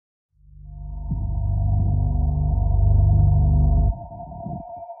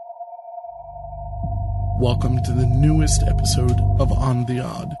Welcome to the newest episode of On the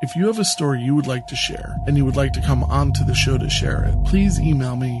Odd. If you have a story you would like to share and you would like to come onto the show to share it, please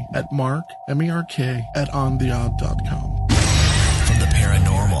email me at mark@ontheodd.com. From the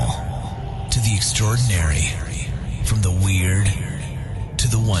paranormal to the extraordinary, from the weird to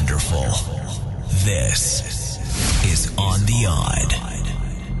the wonderful, this is On the Odd.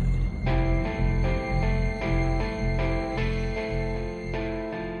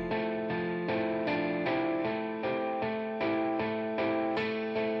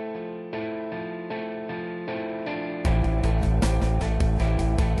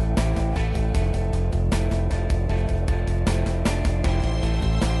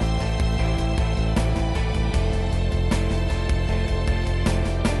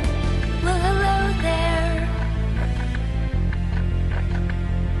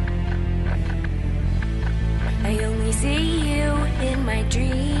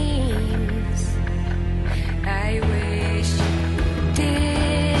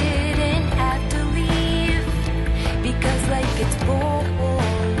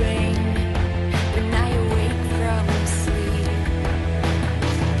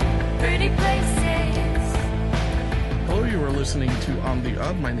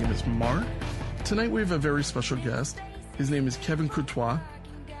 Tonight we have a very special guest. His name is Kevin Courtois.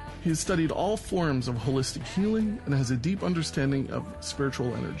 He has studied all forms of holistic healing and has a deep understanding of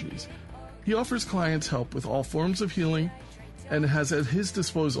spiritual energies. He offers clients help with all forms of healing and has at his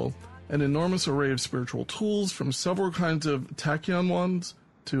disposal an enormous array of spiritual tools, from several kinds of tachyon wands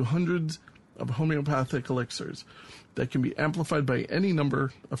to hundreds of homeopathic elixirs that can be amplified by any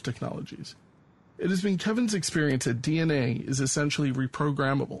number of technologies. It has been Kevin's experience that DNA is essentially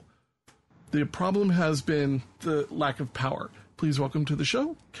reprogrammable. The problem has been the lack of power. Please welcome to the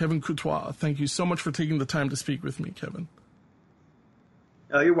show, Kevin Courtois. Thank you so much for taking the time to speak with me, Kevin.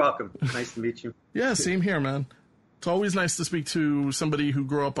 Oh, you're welcome. Nice to meet you. Yeah, same here, man. It's always nice to speak to somebody who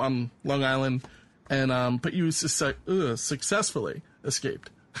grew up on Long Island, and but you successfully escaped.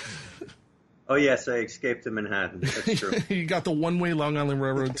 Oh, yes, I escaped to Manhattan. That's true. You got the one-way Long Island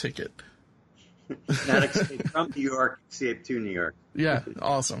Railroad ticket. Not escape from New York, escape to New York. Yeah,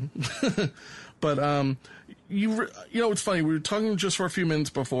 awesome. But you know, it's funny. We were talking just for a few minutes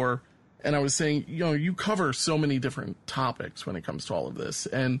before, and I was saying, you cover so many different topics when it comes to all of this,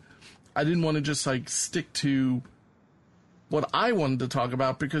 and I didn't want to just stick to what I wanted to talk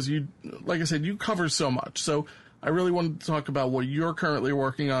about because you, like I said, you cover so much. So I really wanted to talk about what you're currently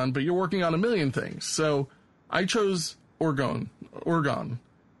working on, but you're working on a million things. So I chose orgone.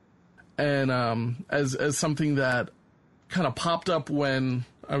 And as something that kind of popped up when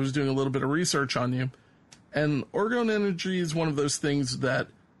I was doing a little bit of research on you. And orgone energy is one of those things that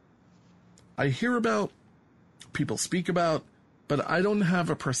I hear about, people speak about, but I don't have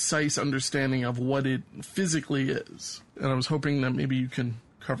a precise understanding of what it physically is. And I was hoping that maybe you can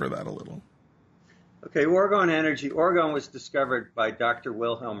cover that a little. Okay, orgone energy. Orgone was discovered by Dr.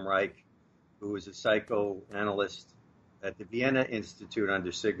 Wilhelm Reich, who was a psychoanalyst at the Vienna Institute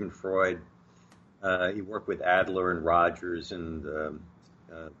under Sigmund Freud. He worked with Adler and Rogers and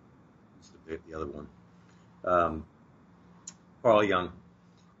what's the other one? Carl Jung.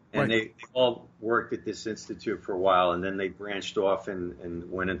 And they all worked at this institute for a while, and then they branched off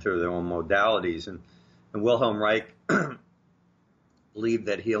and went into their own modalities. And Wilhelm Reich believed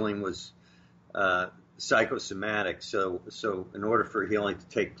that healing was psychosomatic. So in order for healing to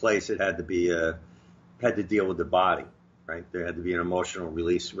take place, it had to deal with the body. Right? There had to be an emotional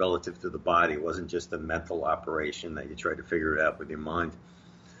release relative to the body. It wasn't just a mental operation that you tried to figure it out with your mind.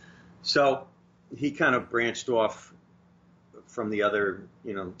 So he kind of branched off from the other,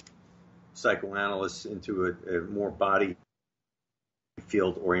 psychoanalysts into a more body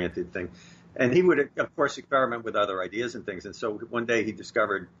field-oriented thing. And he would, of course, experiment with other ideas and things. And so one day he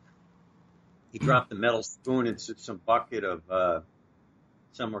dropped a metal spoon into some bucket of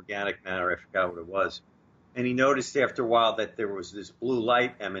some organic matter. I forgot what it was. And he noticed after a while that there was this blue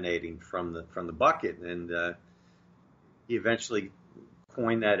light emanating from the bucket, and he eventually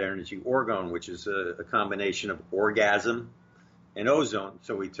coined that energy orgone, which is a combination of orgasm and ozone.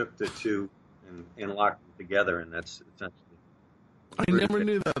 So we took the two and locked them together, and that's essentially. I never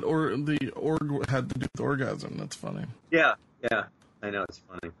knew that the org had to do with orgasm. That's funny. Yeah, I know, it's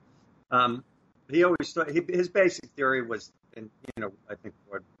funny. He always thought his basic theory was, and I think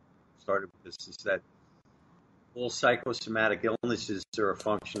what started with this is that all psychosomatic illnesses are a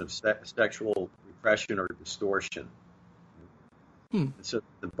function of sexual repression or distortion. And so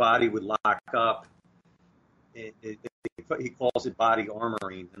the body would lock up. He calls it body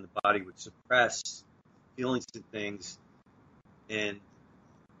armoring, and the body would suppress feelings and things, and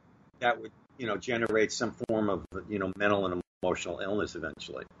that would, generate some form of, mental and emotional illness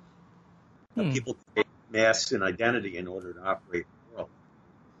eventually. People create masks and identity in order to operate in the world.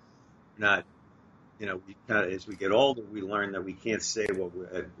 Not, we kind of, as we get older, we learn that we can't say what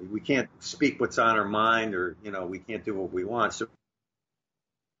we can't speak what's on our mind, or, we can't do what we want. So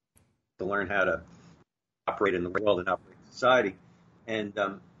to learn how to operate in the world and operate in society. And,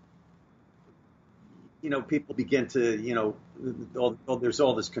 people begin to, there's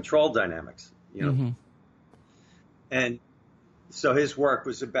all this control dynamics, And so his work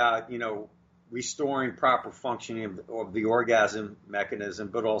was about, restoring proper functioning of the orgasm mechanism,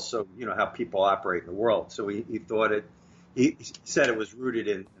 but also, how people operate in the world. So he thought he said it was rooted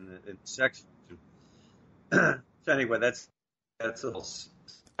in sex function. So anyway, that's a little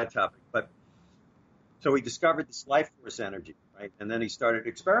side topic. But so he discovered this life force energy, right? And then he started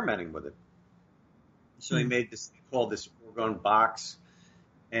experimenting with it. So he made this thing called this orgone box,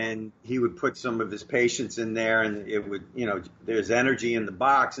 and he would put some of his patients in there, and it would, there's energy in the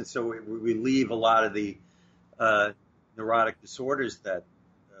box, and so it would relieve a lot of the neurotic disorders that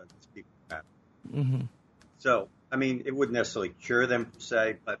these people have. Mm-hmm. So, I mean, it wouldn't necessarily cure them per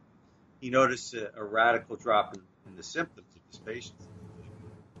se, but he noticed a radical drop in the symptoms of his patients.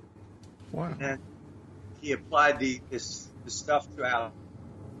 Wow. And then he applied this stuff to our,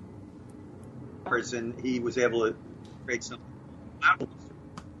 and he was able to create something called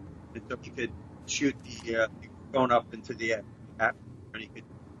and so he could shoot the orgone up into the atmosphere, and he could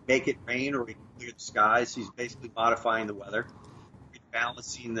make it rain, or he could clear the skies. He's basically modifying the weather,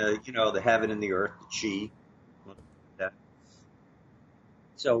 balancing the heaven and the earth, the chi. That.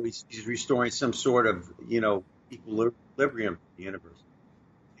 So he's restoring some sort of equilibrium in the universe,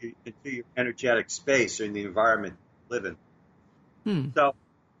 into your energetic space or in the environment you live in. So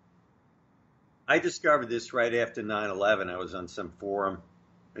I discovered this right after 9/11. I was on some forum,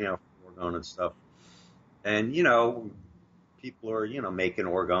 orgone and stuff. And, people are, making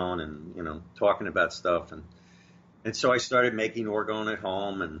orgone and, talking about stuff. And so I started making orgone at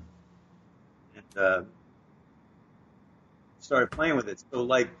home and started playing with it. So,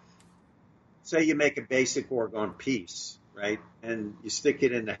 like, say you make a basic orgone piece, right? And you stick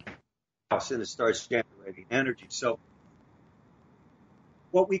it in the house and it starts generating energy. So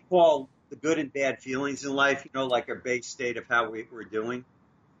what we call the good and bad feelings in life, like our base state of how we're doing,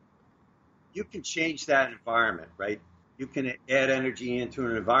 you can change that environment, right? You can add energy into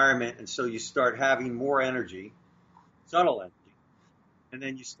an environment, and so you start having more energy, subtle energy, and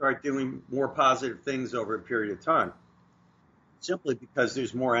then you start doing more positive things over a period of time, simply because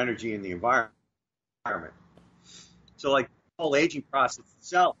there's more energy in the environment. So, like, the whole aging process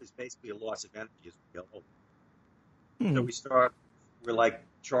itself is basically a loss of energy as we get older. So we're like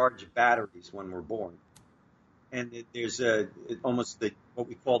charged batteries when we're born. And there's what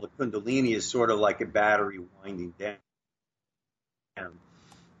we call the kundalini is sort of like a battery winding down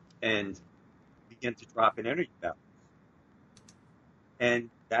and begin to drop in energy balance. And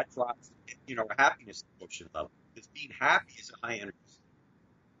that drops, a happiness emotion level. Because being happy is a high energy state.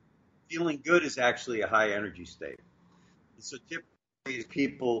 Feeling good is actually a high energy state. And so typically as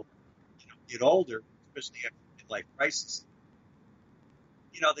people get older, especially after midlife crisis,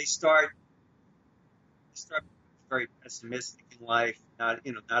 they start very pessimistic in life, not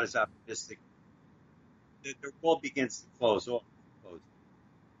as optimistic. Their world begins to close off.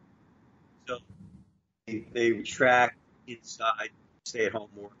 So they retract inside, stay at home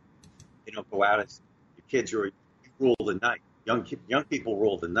more. They don't go out. The kids you rule the night. Young people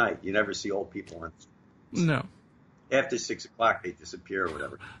rule the night. You never see old people on the streets. No. After 6 o'clock, they disappear or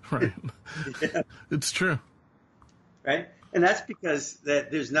whatever. Right. Yeah. It's true. Right? And that's because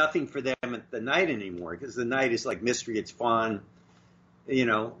there's nothing for them at the night anymore, because the night is like mystery. It's fun,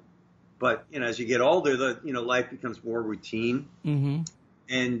 but, as you get older, life becomes more routine. Mm-hmm.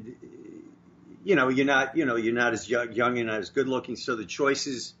 And, you're not as young and not as good looking. So the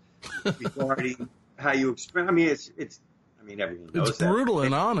choices regarding how you experience, everyone knows it's brutal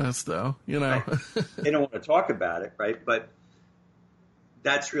and honest, though, Right? They don't want to talk about it, right? But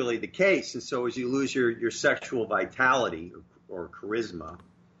that's really the case. And so as you lose your sexual vitality or charisma,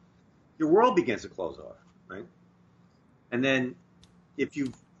 your world begins to close off, right? And then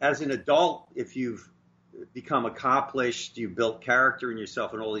as an adult, if you've become accomplished, you've built character in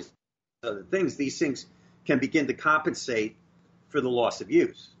yourself and all these other things, these things can begin to compensate for the loss of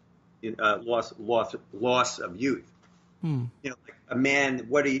youth, loss of youth. Like a man,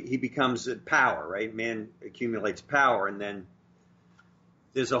 he becomes power, right? Man accumulates power, and then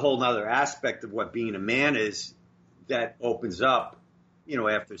there's a whole nother aspect of what being a man is that opens up,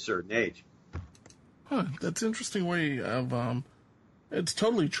 after a certain age. Huh, that's an interesting way of It's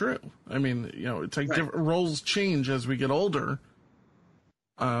totally true. I mean, it's like different roles change as we get older.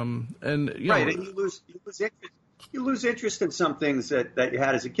 And and you lose interest. You lose interest in some things that you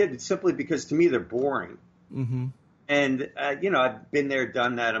had as a kid simply because, to me, they're boring. Mm-hmm. And I've been there,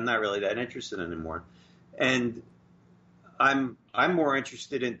 done that. I'm not really that interested anymore. And I'm more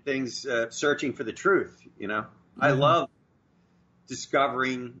interested in things, searching for the truth. Mm-hmm. I love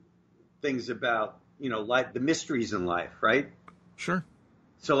discovering things about life, the mysteries in life, right? Sure.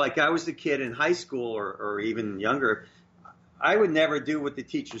 So, like, I was the kid in high school or even younger. I would never do what the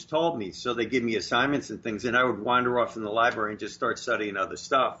teachers told me. So they give me assignments and things, and I would wander off in the library and just start studying other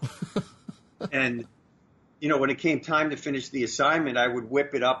stuff. And, when it came time to finish the assignment, I would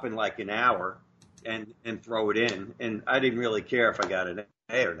whip it up in like an hour and throw it in. And I didn't really care if I got an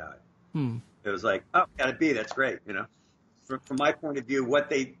A or not. It was like, oh, got a B. That's great. From my point of view, what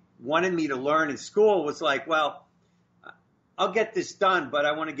they wanted me to learn in school was like, well, I'll get this done, but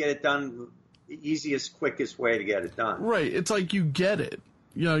I want to get it done the easiest, quickest way to get it done. Right. It's like you get it.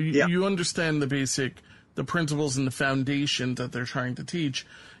 You understand the principles and the foundation that they're trying to teach.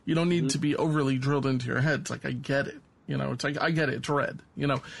 You don't need to be overly drilled into your head. It's like, I get it. It's like, I get it. It's red.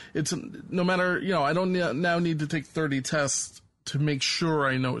 It's no matter, I don't now need to take 30 tests to make sure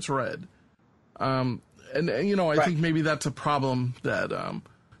I know it's red. I think maybe that's a problem that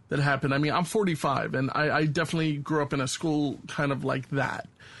happened. I mean, I'm 45, and I definitely grew up in a school kind of like that,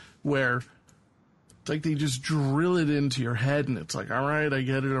 where it's like they just drill it into your head, and it's like, all right, I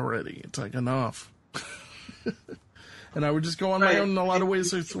get it already. It's like, enough. And I would just go on my own in a lot of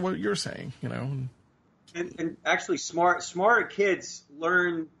ways. It's what you're saying, And actually, smarter kids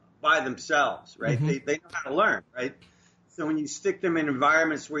learn by themselves, right? Mm-hmm. They know how to learn, right? So when you stick them in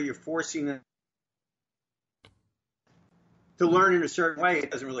environments where you're forcing them to learn in a certain way,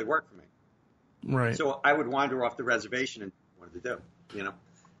 it doesn't really work for me. Right. So I would wander off the reservation and what to do,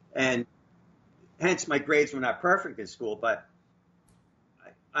 And hence my grades were not perfect in school, but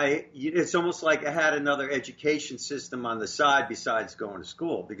it's almost like I had another education system on the side besides going to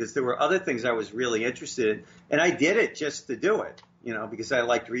school, because there were other things I was really interested in, and I did it just to do it, because I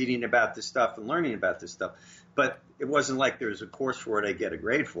liked reading about this stuff and learning about this stuff. But it wasn't like there was a course for it, I get a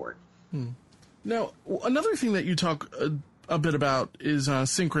grade for it. Now, another thing that you talk a bit about is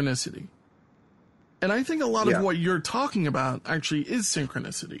synchronicity. And I think a lot of what you're talking about actually is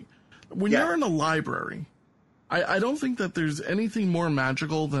synchronicity. When you're in a library, I don't think that there's anything more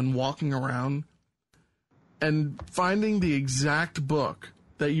magical than walking around and finding the exact book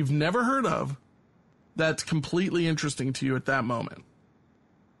that you've never heard of that's completely interesting to you at that moment.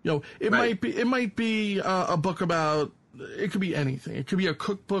 It might be a book about, it could be anything. It could be a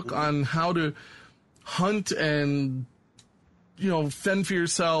cookbook on how to hunt and fend for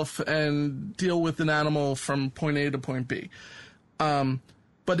yourself and deal with an animal from point A to point B.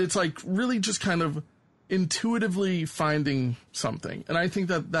 But it's like really just kind of intuitively finding something. And I think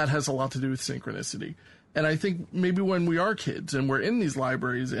that has a lot to do with synchronicity. And I think maybe when we are kids and we're in these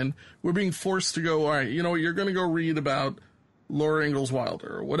libraries and we're being forced to go, all right, you're going to go read about Laura Ingalls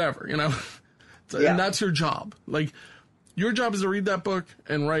Wilder or whatever, and that's your job. Like, your job is to read that book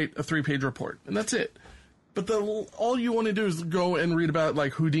and write a 3-page report, and that's it. But all you want to do is go and read about,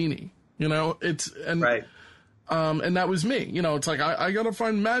 like, Houdini, Right. And that was me. It's like, I got to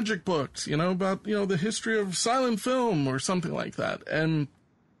find magic books, about, the history of silent film or something like that.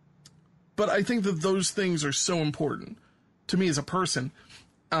 But I think that those things are so important to me as a person.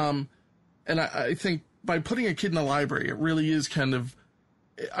 And I think by putting a kid in a library, it really is kind of,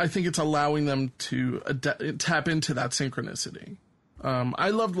 I think it's allowing them to tap into that synchronicity. I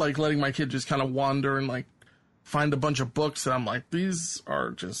loved, like, letting my kid just kind of wander and, like, find a bunch of books that I'm like, these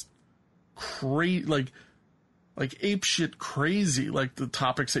are just crazy, like apeshit crazy, like the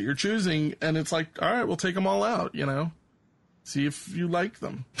topics that you're choosing. And it's like, all right, we'll take them all out, see if you like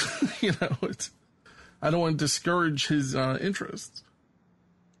them. I don't want to discourage his interests.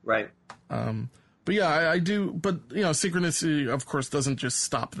 Right. But yeah, I do. But, synchronicity, of course, doesn't just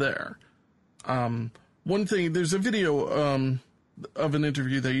stop there. One thing, there's a video of an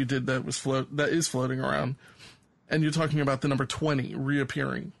interview that you did that is floating around, and you're talking about the number 20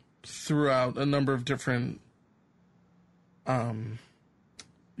 reappearing throughout a number of different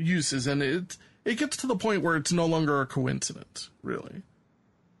uses, and it gets to the point where it's no longer a coincidence, really.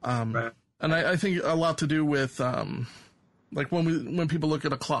 Right. And I think a lot to do with like when people look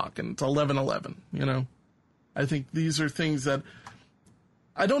at a clock and it's 11:11, I think these are things that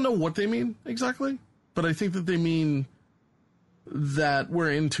I don't know what they mean exactly, but I think that they mean that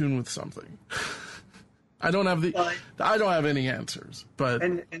we're in tune with something. I don't have any answers, but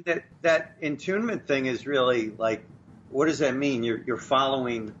and that attunement thing is really like what does that mean? You're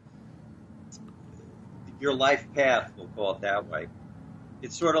following your life path, we'll call it that way.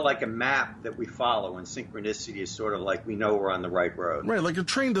 It's sort of like a map that we follow, and synchronicity is sort of like we know we're on the right road. Right, like a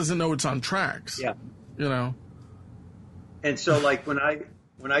train doesn't know it's on tracks. Yeah. You know? And so, like, when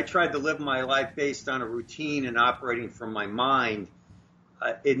I tried to live my life based on a routine and operating from my mind,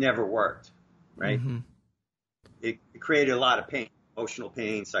 it never worked, right? Mm-hmm. It created a lot of pain, emotional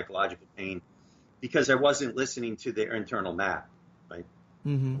pain, psychological pain, because I wasn't listening to the internal map, right?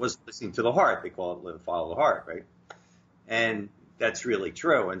 Mm-hmm. I wasn't listening to the heart. They call it live, follow the heart, right? And that's really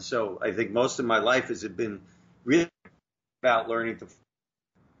true. And so I think most of my life has been really about learning to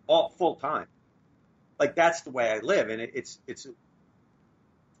full time. Like, that's the way I live. And it's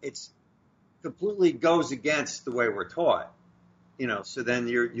completely goes against the way we're taught, you know, so then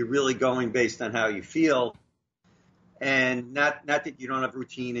you're really going based on how you feel, and not that you don't have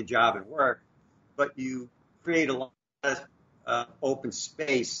routine and job and work, but you create a lot of open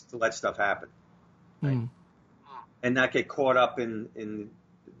space to let stuff happen. Right? Mm. And not get caught up in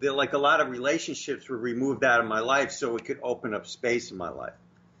like a lot of relationships were removed out of my life so it could open up space in my life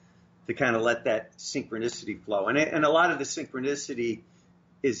to kind of let that synchronicity flow. And a lot of the synchronicity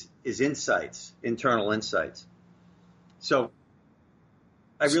is insights, internal insights. So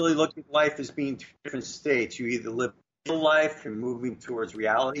I really look at life as being two different states. You either live real life and moving towards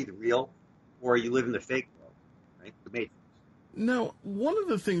reality, the real, or you live in the fake world, right? The matrix. Now, one of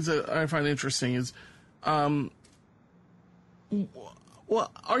the things that I find interesting is,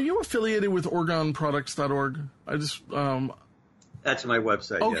 well, are you affiliated with OrgonProducts.org? I just that's my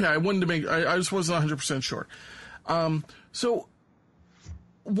website. Okay, yeah. I wanted to make. I just wasn't 100% sure. So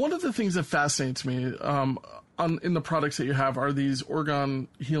one of the things that fascinates me in the products that you have are these organ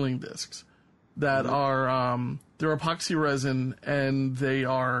healing discs that are they're epoxy resin, and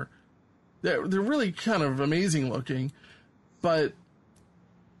they're really kind of amazing looking. But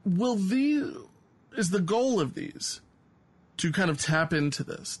is the goal of these to kind of tap into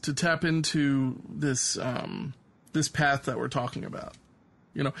this, this path that we're talking about?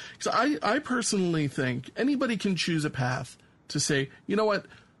 You know, because I personally think anybody can choose a path to say, you know what,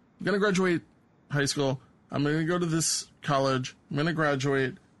 I'm going to graduate high school, I'm going to go to this college, I'm going to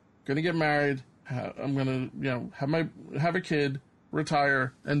graduate, going to get married, I'm going to, you know, have a kid,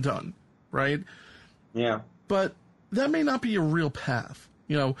 retire, and done, right? Yeah. But that may not be a real path.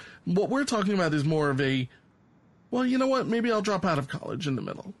 You know, what we're talking about is more of a, well, you know what, maybe I'll drop out of college in the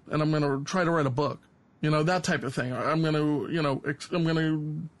middle, and I'm going to try to write a book. You know, that type of thing. I'm going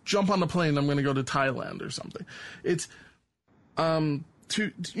to jump on the plane, I'm going to go to Thailand or something. It's, the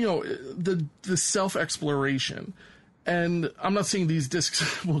self-exploration. And I'm not saying these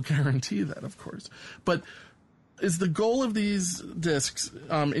discs will guarantee that, of course, but is the goal of these discs,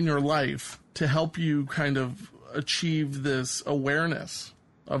 in your life to help you kind of achieve this awareness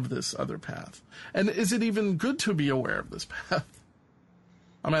of this other path? And is it even good to be aware of this path?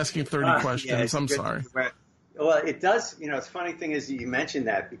 I'm asking 30 questions. I'm sorry. Well, it does. You know, it's funny thing is you mentioned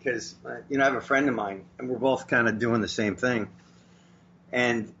that because, you know, I have a friend of mine and we're both kind of doing the same thing.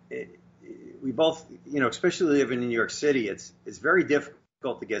 And we both, you know, especially living in New York City, it's very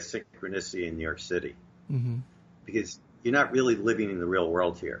difficult to get synchronicity in New York City because you're not really living in the real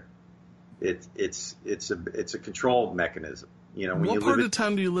world here. It's a control mechanism. You know, when what part of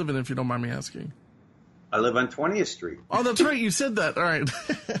town do you live in, if you don't mind me asking? I live on 20th Street. Oh, that's right. You said that. All right.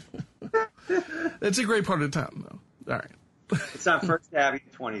 It's a great part of town, though. All right. It's on First Avenue,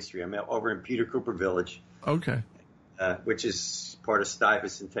 20th Street. I'm over in Peter Cooper Village. Okay. Which is part of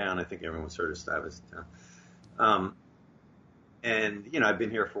Stuyvesant Town. I think everyone's heard of Stuyvesant Town. And, you know, I've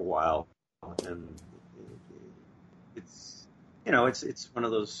been here for a while. And it's, you know, it's one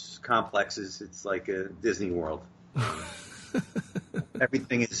of those complexes. It's like a Disney World.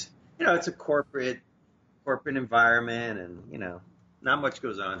 Everything is, you know, it's a corporate environment, and, you know, not much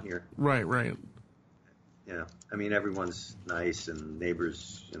goes on here. Right. You know, I mean, everyone's nice and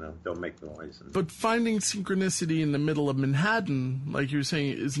neighbors, you know, don't make noise. But finding synchronicity in the middle of Manhattan, like you were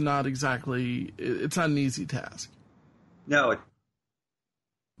saying, is not exactly, it's not an easy task. No,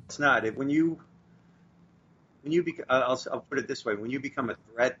 it's not. I'll put it this way. When you become a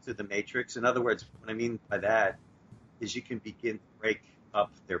threat to the matrix, in other words, what I mean by that is you can begin to break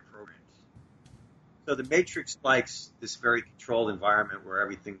up their programs. So the matrix likes this very controlled environment where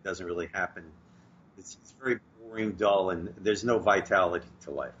everything doesn't really happen. It's very boring, dull, and there's no vitality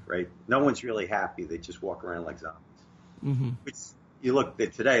to life, right? No one's really happy. They just walk around like zombies. Mm-hmm. Which you look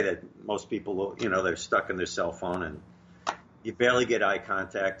at today that most people, you know, they're stuck in their cell phone and you barely get eye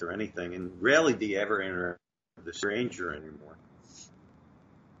contact or anything, and rarely do you ever interact with a stranger anymore.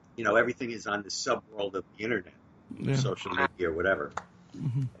 You know, everything is on the subworld of the internet. social media or whatever.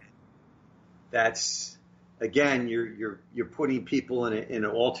 That's, again, you're putting people in an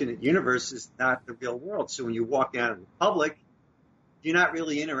alternate universe. It's not the real world. So when you walk out in the public, you're not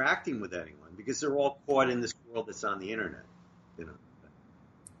really interacting with anyone because they're all caught in this world that's on the internet. You know.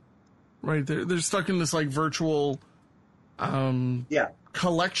 Right. They're stuck in this like virtual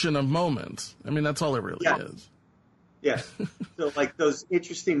collection of moments. I mean, that's all it really is. Yeah. So like those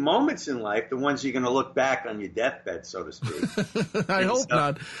interesting moments in life, the ones you're going to look back on your deathbed, so to speak. I hope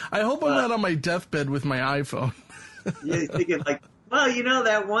not. I hope I'm not on my deathbed with my iPhone. You're thinking like, well, you know,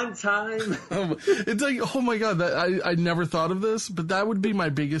 that one time. It's like, oh my God, I never thought of this, but that would be my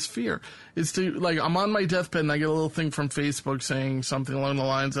biggest fear. Is to, like, I'm on my deathbed and I get a little thing from Facebook saying something along the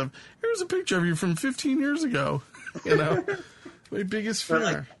lines of, here's a picture of you from 15 years ago. You know, my biggest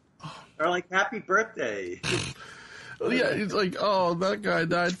fear. Or like happy birthday. Yeah, it's like, oh, that guy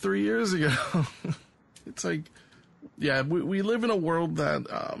died 3 years ago. It's like, yeah, we live in a world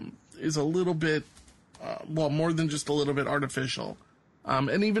that is a little bit, more than just a little bit artificial.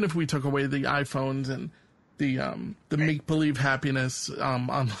 And even if we took away the iPhones and the make-believe happiness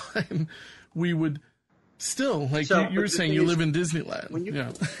online, we would still, like you were saying, you live in Disneyland. When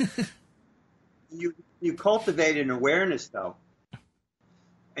you cultivate an awareness, though,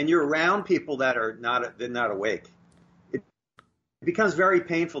 and you're around people that are they're not awake, it becomes very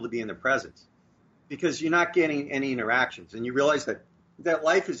painful to be in the presence because you're not getting any interactions. And you realize that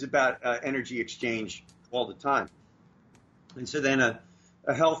life is about energy exchange all the time. And so then a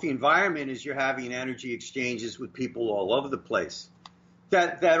healthy environment is you're having energy exchanges with people all over the place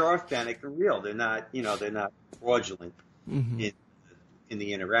that are authentic and real. They're not, they're not fraudulent in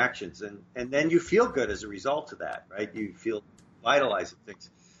the interactions. And then you feel good as a result of that, right? You feel vitalizing things.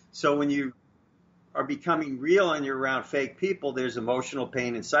 So when you are becoming real and you're around fake people, there's emotional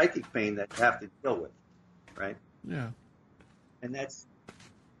pain and psychic pain that you have to deal with, right? Yeah. And that's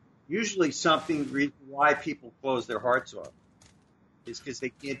usually reason why people close their hearts off is because they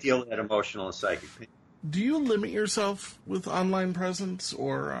can't deal with that emotional and psychic pain. Do you limit yourself with online presence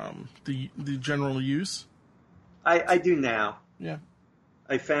or the general use? I do now. Yeah.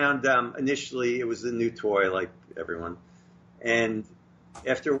 I found initially it was a new toy like everyone, and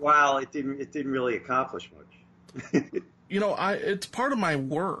after a while it didn't really accomplish much. It's part of my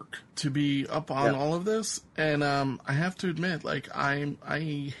work to be up on all of this, and I have to admit, like,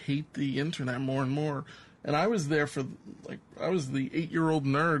 I hate the internet more and more. And I was there I was the 8-year-old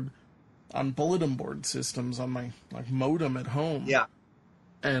nerd on bulletin board systems on my modem at home. Yeah.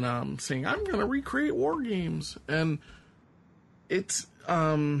 And saying I'm gonna recreate war games, and it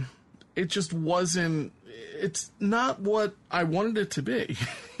just wasn't. It's not what I wanted it to be.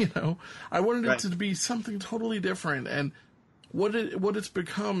 I wanted it to be something totally different. And what it's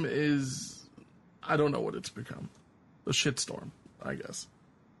become is, I don't know what it's become. A shitstorm, I guess.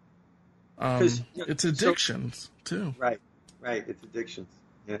 It's addictions too. Right. It's addictions.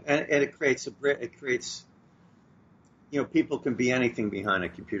 Yeah. And it creates people can be anything behind a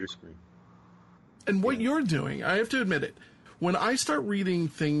computer screen. And what you're doing, I have to admit it. When I start reading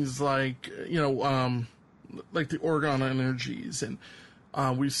things like, like the Oregon energies, and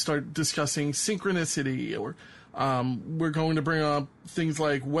we start discussing synchronicity, or we're going to bring up things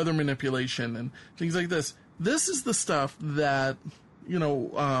like weather manipulation and things like this. This is the stuff that,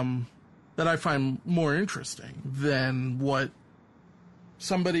 that I find more interesting than what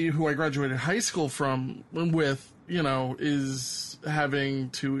somebody who I graduated high school with, is having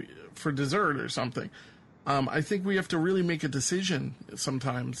for dessert or something. I think we have to really make a decision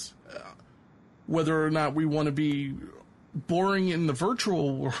sometimes whether or not we want to be boring in the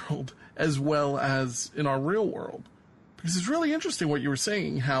virtual world as well as in our real world. Because it's really interesting what you were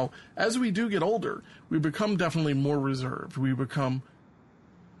saying, how as we do get older, we become definitely more reserved. We become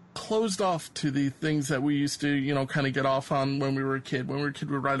closed off to the things that we used to, kind of get off on when we were a kid. When we were a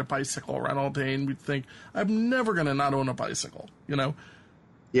kid, we'd ride a bicycle around all day, and we'd think, I'm never going to not own a bicycle,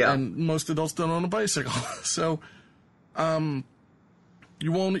 Yeah. And most adults don't own a bicycle. So,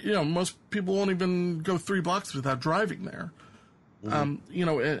 you won't, most people won't even go 3 blocks without driving there.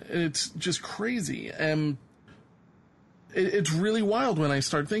 It's just crazy. And it's really wild when I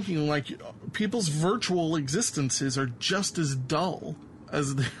start thinking, like, people's virtual existences are just as dull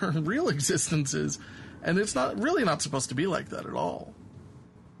as their real existences. And it's really not supposed to be like that at all.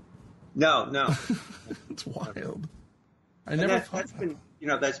 No. It's wild.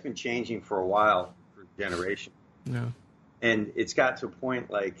 That's been changing for a while, for a generation. Yeah. And it's got to a point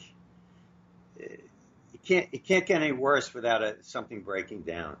like it can't get any worse without something breaking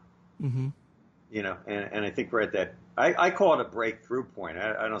down. Mm-hmm. And I think we're at that. I call it a breakthrough point.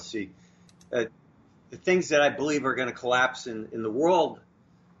 I don't see. the things that I believe are going to collapse in the world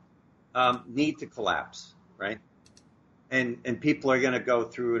need to collapse, right? And people are going to go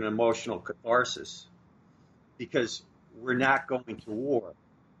through an emotional catharsis because we're not going to war.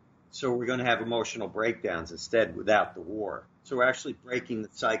 So we're going to have emotional breakdowns instead without the war. So we're actually breaking the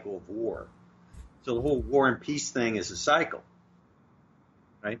cycle of war. So the whole war and peace thing is a cycle,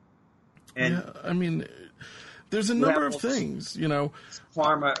 right? And yeah, I mean, there's a number of things, you know.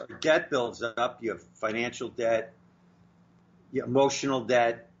 Karma or debt builds up. You have financial debt, emotional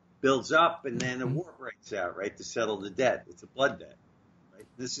debt builds up, and then a war breaks out, right, to settle the debt. It's a blood debt, right?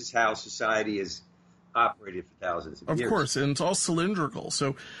 This is how society has operated for thousands of years. Of course, and it's all cylindrical.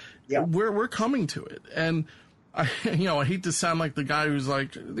 So yeah. we're coming to it. And I hate to sound like the guy who's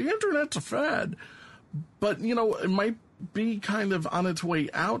like, the internet's a fad, but, it might be kind of on its way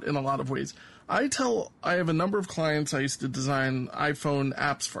out in a lot of ways. I have a number of clients. I used to design iPhone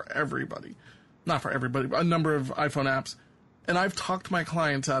apps for everybody. Not for everybody, but a number of iPhone apps. And I've talked my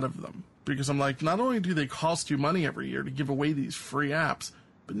clients out of them because I'm like, not only do they cost you money every year to give away these free apps,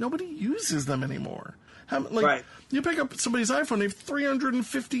 but nobody uses them anymore. Right. You pick up somebody's iPhone, they have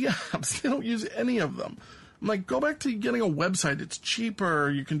 350 apps. They don't use any of them. I'm like, go back to getting a website. It's cheaper.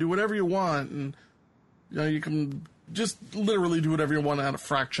 You can do whatever you want. And, you can just literally do whatever you want at a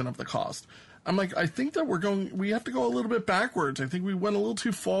fraction of the cost. I'm like, I think that we have to go a little bit backwards. I think we went a little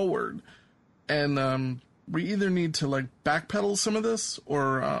too forward. And we either need to backpedal some of this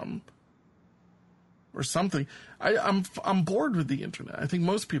or something. I'm bored with the internet. I think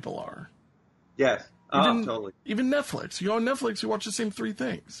most people are. Yes. Totally. Even Netflix. You go on Netflix, you watch the same three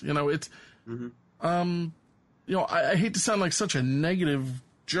things. It's I hate to sound like such a negative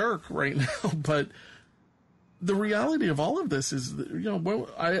jerk right now, but the reality of all of this is that,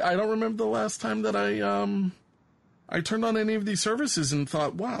 I don't remember the last time that I turned on any of these services and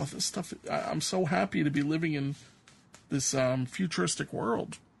thought, wow, this stuff, I'm so happy to be living in this futuristic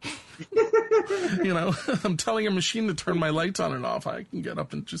world. I'm telling a machine to turn my lights on and off. I can get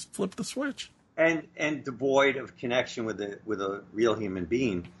up and just flip the switch. And devoid of connection with a real human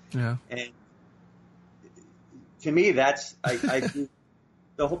being. Yeah. And to me, that's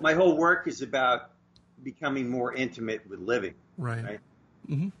my whole work is about becoming more intimate with living. Right.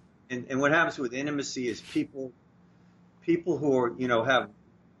 Mm-hmm. And what happens with intimacy is people who are have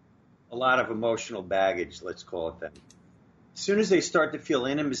a lot of emotional baggage, let's call it that. As soon as they start to feel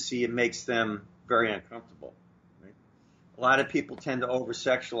intimacy, it makes them very uncomfortable. Right? A lot of people tend to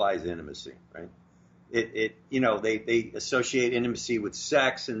over-sexualize intimacy, right? They associate intimacy with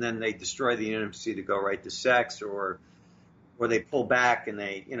sex, and then they destroy the intimacy to go right to sex, or they pull back, and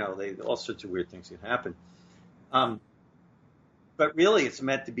they all sorts of weird things can happen. But really, it's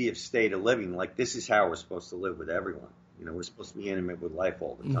meant to be a state of living. Like, this is how we're supposed to live with everyone. We're supposed to be intimate with life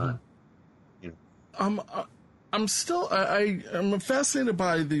all the time. I'm still I'm fascinated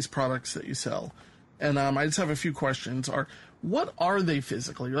by these products that you sell, and I just have a few questions. What are they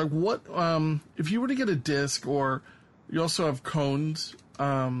physically? Like, what if you were to get a disc, or you also have cones,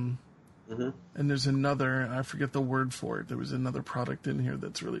 and there's another, I forget the word for it. There was another product in here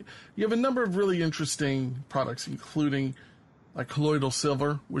that's you have a number of really interesting products, including like colloidal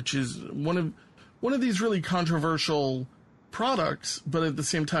silver, which is one of these really controversial products, but at the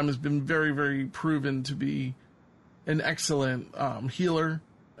same time has been very, very proven to be an excellent healer.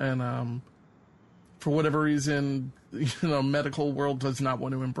 And for whatever reason, medical world does not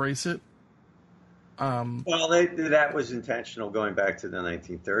want to embrace it. Well, that was intentional going back to the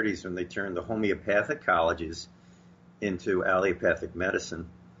 1930s when they turned the homeopathic colleges into allopathic medicine.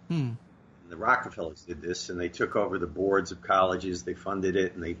 The Rockefellers did this, and they took over the boards of colleges. They funded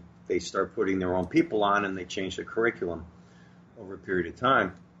it, and they start putting their own people on, and they changed the curriculum over a period of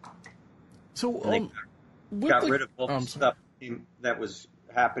time. So got rid of all the stuff that was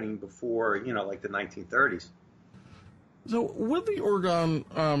happening before, like the 1930s. So with the organ,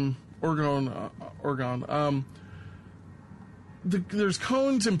 there's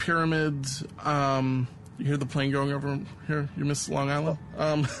cones and pyramids. You hear the plane going over here? You missed Long Island?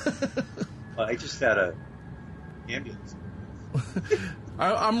 Well, I just had a ambulance.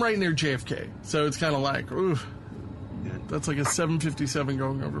 I'm right near JFK, so it's kind of like, ooh, that's like a 757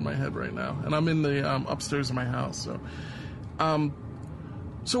 going over my head right now, and I'm in the upstairs of my house.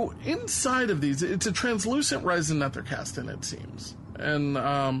 So inside of these, it's a translucent resin that they're cast in, it seems. And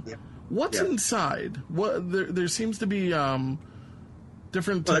what's inside? There seems to be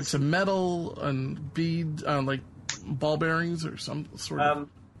different types of metal and bead, like ball bearings or some sort of.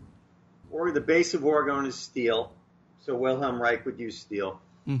 Or the base of orgone is steel, so Wilhelm Reich would use steel.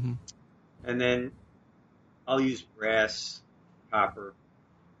 Mm-hmm. And then I'll use brass, copper.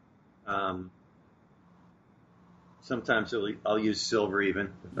 Sometimes I'll use silver even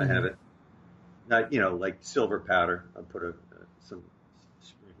if I have it. Not, like silver powder. I'll put some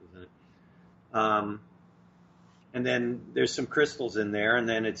sprinkles in it. And then there's some crystals in there, and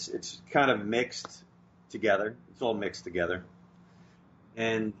then it's kind of mixed together. It's all mixed together.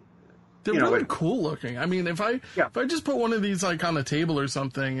 And they're really cool looking. I mean, if I just put one of these like on a table or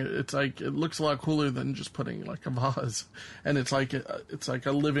something, it's like it looks a lot cooler than just putting like a vase, and it's like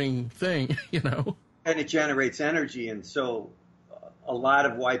a living thing, And it generates energy, and so a lot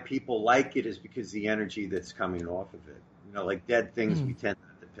of why people like it is because the energy that's coming off of it. Like dead things we tend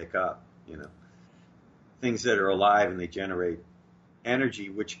not to pick up. Things that are alive and they generate energy,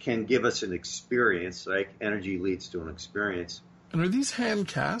 which can give us an experience. Like energy leads to an experience. And are these hand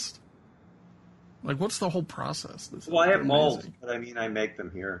cast? Like, what's the whole process? I have molds, but I make them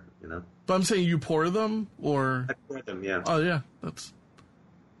here, But I'm saying you pour them, or? I pour them, yeah. Oh, yeah, that's...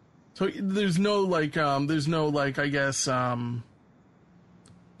 So there's no, I guess,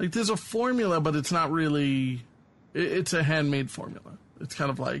 there's a formula, but it's not really... It's a handmade formula. It's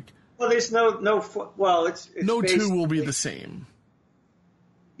kind of like... Well, there's it's no two will be the same.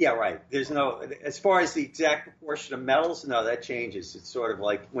 Yeah, right. There's no... As far as the exact proportion of metals, no, that changes. It's sort of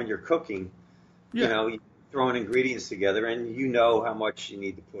like when you're cooking... Yeah. You're throwing ingredients together, and you know how much you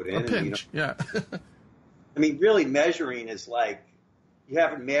need to put in. A pinch, yeah. Really measuring is like you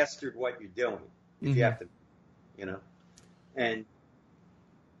haven't mastered what you're doing. If you have to, and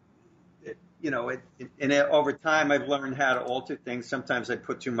over time I've learned how to alter things. Sometimes I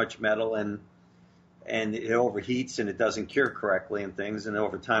put too much metal and it overheats and it doesn't cure correctly and things. And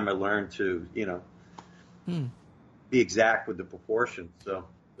over time I learned to, be exact with the proportions. So.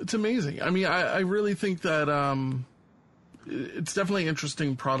 It's amazing. I really think that it's definitely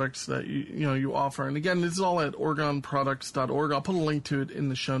interesting products that you offer. And again, this is all at orgonproducts.org. I'll put a link to it in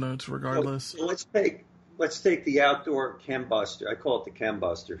the show notes regardless. So let's take the outdoor chembuster. I call it the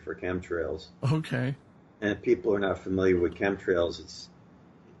chembuster for chemtrails. Okay. And if people are not familiar with chemtrails, it's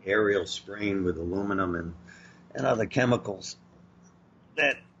aerial spraying with aluminum and other chemicals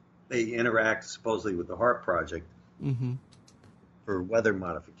that they interact supposedly with the HAARP project. Mm-hmm. For weather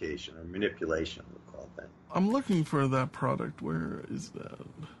modification or manipulation, we'll call it that. I'm looking for that product. Where is that?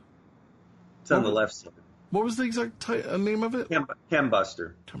 It's on the left side. What was the exact name of it?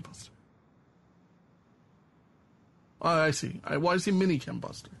 Chembuster. Chembuster. Oh, I see. I see mini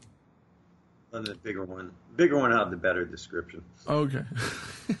Chembuster. And the bigger one. Bigger one had the better description. Okay.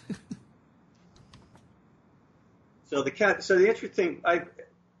 So the interesting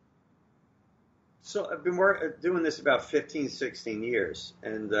So I've been doing this about 15, 16 years,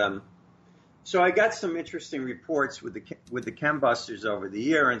 and so I got some interesting reports with the chembusters over the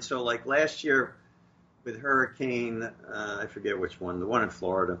year. And so, like last year with Hurricane, I forget which one, the one in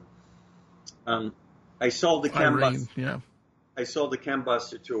Florida. I sold the chembuster. Yeah. I sold the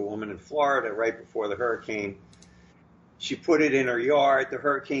chembuster to a woman in Florida right before the hurricane. She put it in her yard. The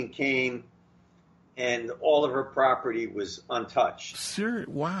hurricane came, and all of her property was untouched.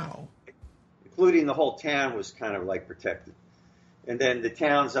 Wow. Including the whole town was kind of like protected. And then the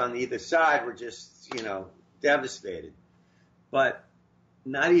towns on either side were just, devastated. But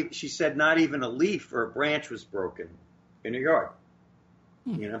she said not even a leaf or a branch was broken in her yard,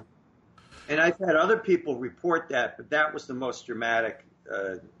 And I've had other people report that, but that was the most dramatic,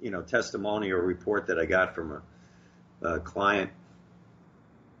 testimony or report that I got from a client.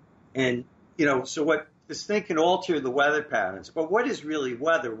 And, so this thing can alter the weather patterns. But what is really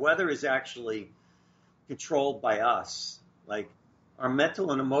weather? Weather is actually controlled by us. Like our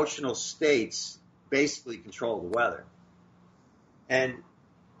mental and emotional states basically control the weather. And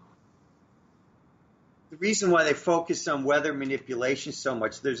the reason why they focus on weather manipulation so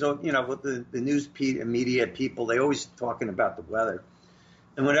much, there's, with the news media people, they always talking about the weather.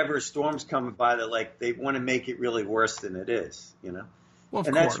 And whenever a storm's coming by, they want to make it really worse than it is, Well, of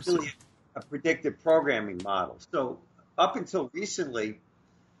and course. That's really a predictive programming model. So up until recently,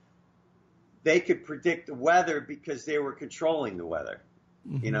 they could predict the weather because they were controlling the weather,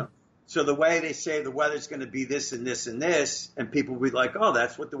 So the way they say the weather's going to be this and this and this, and people will be like, oh,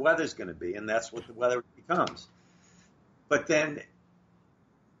 that's what the weather's going to be, and that's what the weather becomes. But then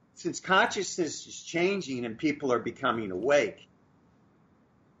since consciousness is changing and people are becoming awake,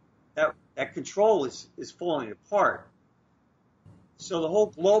 that control is falling apart. So the whole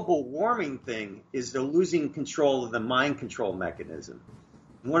global warming thing is they're losing control of the mind control mechanism.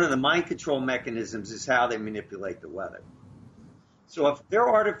 And one of the mind control mechanisms is how they manipulate the weather. So if they're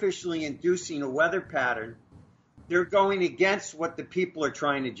artificially inducing a weather pattern, they're going against what the people are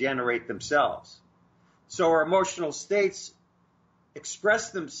trying to generate themselves. So our emotional states express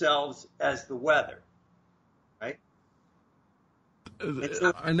themselves as the weather, right?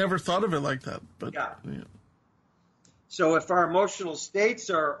 So, I never thought of it like that, but yeah. Yeah. So if our emotional states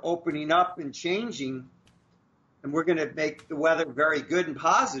are opening up and changing, and we're going to make the weather very good and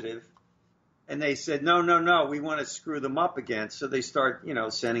positive, and they said, no, we want to screw them up again. So they start,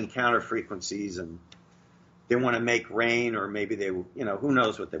 sending counter frequencies, and they want to make rain, or maybe they, who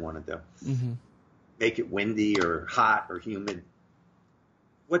knows what they want to do. Mm-hmm. Make it windy or hot or humid.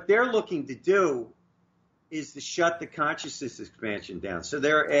 What they're looking to do is to shut the consciousness expansion down. So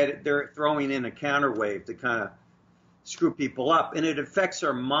they're throwing in a counter wave to kind of screw people up, and it affects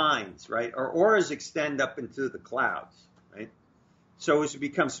our minds, right? Our auras extend up into the clouds, right? So as we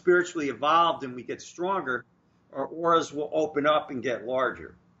become spiritually evolved and we get stronger, our auras will open up and get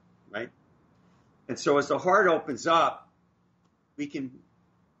larger, right? And so as the heart opens up, we can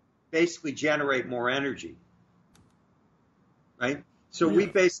basically generate more energy, right? So we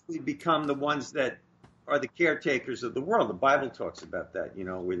basically become the ones that are the caretakers of the world. The Bible talks about that,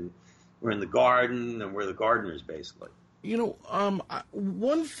 when we're in the garden and we're the gardeners, basically.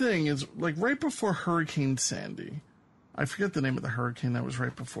 One thing is, like, right before Hurricane Sandy, I forget the name of the hurricane that was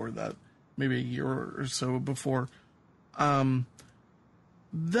right before that, maybe a year or so before,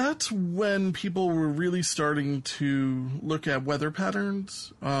 that's when people were really starting to look at weather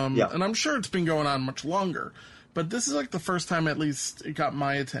patterns. And I'm sure it's been going on much longer, but this is like the first time, at least, it got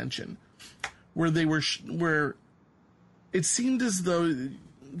my attention, where they were, where it seemed as though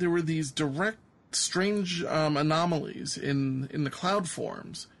there were these direct, strange anomalies in the cloud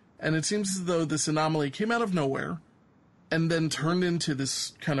forms, and it seems as though this anomaly came out of nowhere and then turned into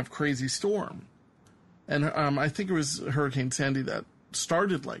this kind of crazy storm. And I think it was Hurricane Sandy that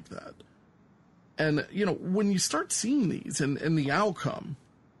started like that. And, when you start seeing these and the outcome,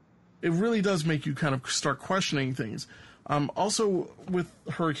 it really does make you kind of start questioning things. Also, with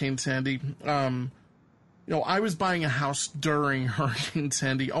Hurricane Sandy, I was buying a house during Hurricane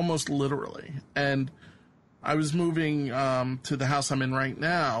Sandy, almost literally. And I was moving to the house I'm in right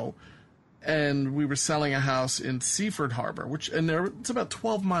now, and we were selling a house in Seaford Harbor, it's about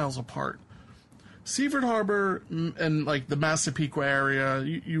 12 miles apart. Seaford Harbor and, like, the Massapequa area,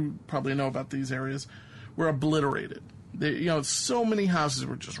 you probably know about these areas, were obliterated. So many houses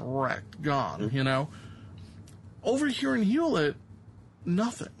were just wrecked, gone, Over here in Hewlett,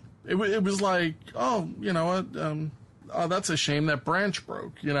 nothing. It was like, oh, you know what? That's a shame that branch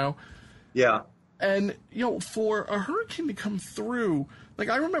broke, Yeah. And, for a hurricane to come through, like,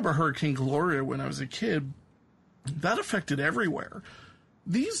 I remember Hurricane Gloria when I was a kid, that affected everywhere.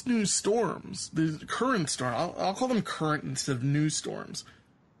 These new storms, the current storm, I'll call them current instead of new storms,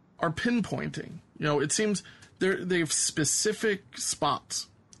 are pinpointing. It seems they have specific spots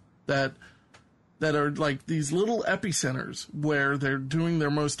that are like these little epicenters where they're doing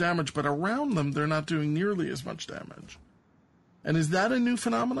their most damage, but around them they're not doing nearly as much damage. And is that a new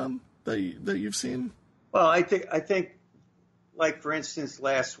phenomenon that you've seen? Well, I think, like, for instance,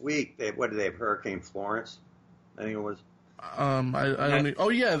 last week what did they have? Hurricane Florence, I think it was. I don't know. Oh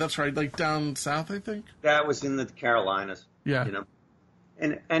yeah, that's right. Like down south, I think. That was in the Carolinas. Yeah.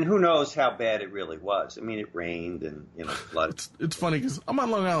 And who knows how bad it really was. I mean, it rained and, flooded. It's funny because I'm on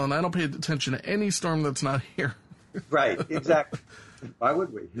Long Island. I don't pay attention to any storm that's not here. Right, exactly. Why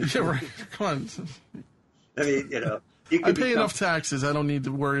would we? Yeah, right. Come on. I mean, I pay enough taxes. I don't need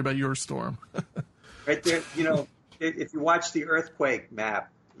to worry about your storm. Right there, if you watch the earthquake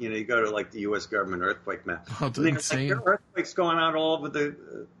map, you go to, like, the U.S. government earthquake map. Oh, it's insane. There are earthquakes going on all over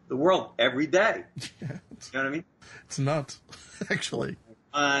the world every day. Yeah, you know what I mean? It's nuts, actually.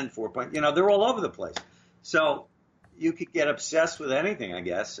 On 4 point, they're all over the place. So you could get obsessed with anything, I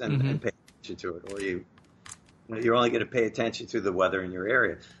guess, and pay attention to it, or you're only going to pay attention to the weather in your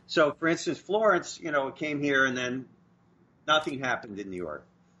area. So, for instance, Florence, it came here, and then nothing happened in New York.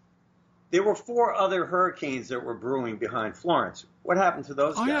 There were 4 other hurricanes that were brewing behind Florence. What happened to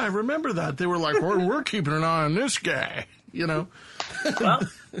those guys? Oh, yeah, I remember that. They were like, we're keeping an eye on this guy, Well,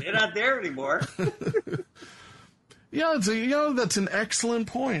 they're not there anymore. Yeah, that's an excellent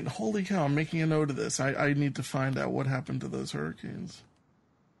point. Holy cow, I'm making a note of this. I need to find out what happened to those hurricanes.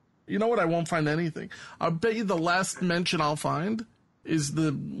 You know what? I won't find anything. I'll bet you the last mention I'll find is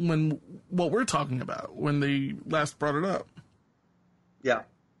what we're talking about, when they last brought it up. Yeah.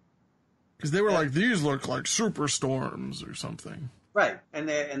 Because they were like, these look like superstorms or something. Right, and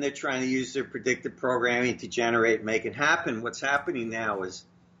they're trying to use their predictive programming to generate and make it happen. What's happening now is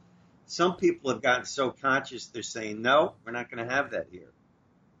some people have gotten so conscious they're saying, no, we're not going to have that here.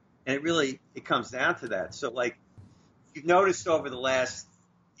 And it comes down to that. So, like, you've noticed over the last,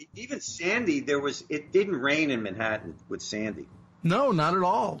 even Sandy, it didn't rain in Manhattan with Sandy. No, not at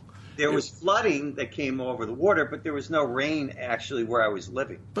all. There was flooding that came over the water, but there was no rain actually where I was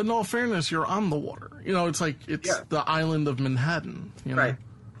living. But in all fairness, you're on the water. You know, it's like the island of Manhattan. You know? Right.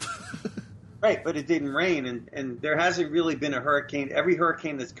 Right, but it didn't rain, and there hasn't really been a hurricane. Every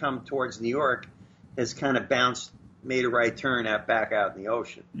hurricane that's come towards New York has kind of made a right turn back out in the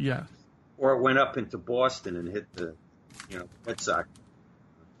ocean. Yeah. Or it went up into Boston and hit the, Red Sox.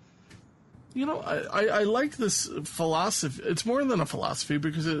 You know, I like this philosophy. It's more than a philosophy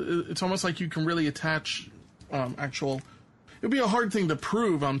because it's almost like you can really attach actual... It would be a hard thing to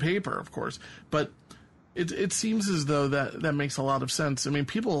prove on paper, of course, but it seems as though that makes a lot of sense. I mean,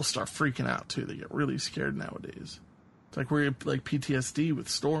 people will start freaking out, too. They get really scared nowadays. It's like we're like PTSD with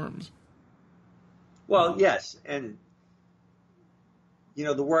storms. Well, yes, and...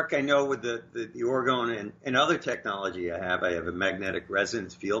 the work I know with the orgone and other technology I have a magnetic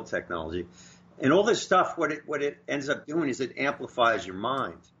resonance field technology, and all this stuff. What it ends up doing is it amplifies your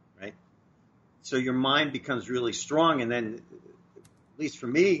mind, right? So your mind becomes really strong, and then, at least for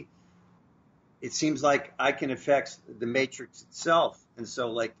me, it seems like I can affect the matrix itself. And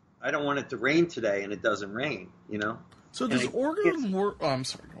so, like, I don't want it to rain today, and it doesn't rain. So does orgone work? Oh, I'm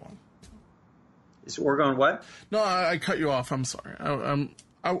sorry. Go on. Is orgone what? No, I cut you off. I'm sorry.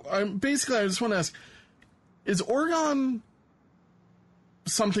 I'm basically, I just want to ask, is orgone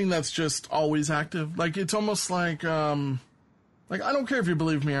something that's just always active? Like, it's almost like I don't care if you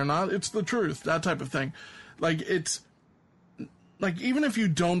believe me or not, it's the truth, that type of thing. Like, it's, like, even if you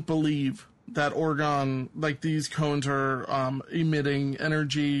don't believe that orgone, like, these cones are emitting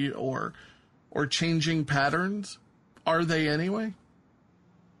energy or changing patterns, are they anyway?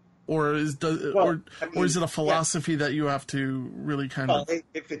 Or is it a philosophy that you have to really kind of...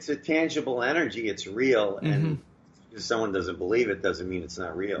 If it's a tangible energy, it's real, and if someone doesn't believe it, doesn't mean it's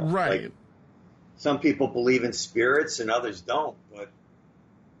not real. Right. Like, some people believe in spirits and others don't, but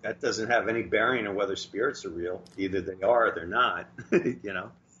that doesn't have any bearing on whether spirits are real. Either they are or they're not,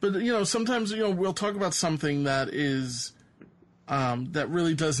 But, sometimes, we'll talk about something that is... that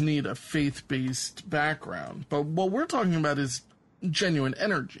really does need a faith-based background. But what we're talking about is genuine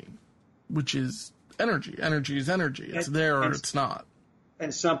energy, which is energy. Energy is energy. It's there or it's not.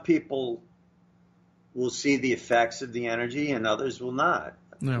 And some people will see the effects of the energy and others will not.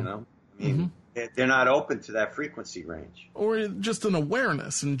 No. I mean, they're not open to that frequency range. Or just an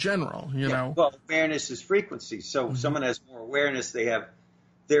awareness in general, know. Well, awareness is frequency. So if someone has more awareness, they're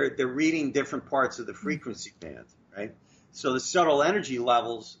reading different parts of the frequency band, right? So the subtle energy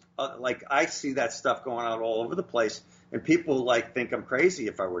levels, like I see that stuff going on all over the place. And people think I'm crazy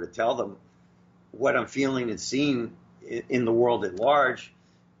if I were to tell them what I'm feeling and seeing in the world at large,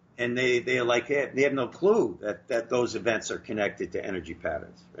 and they have no clue that those events are connected to energy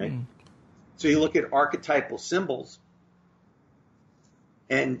patterns, right? So you look at archetypal symbols,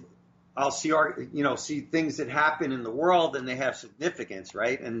 and I'll see things that happen in the world and they have significance,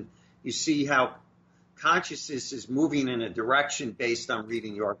 right? And you see how consciousness is moving in a direction based on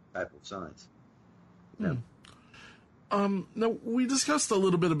reading the archetypal signs. Yeah. Now, we discussed a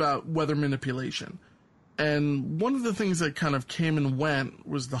little bit about weather manipulation, and one of the things that kind of came and went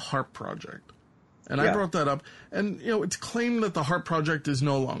was the HARP project. And I brought that up, and, it's claimed that the HARP project is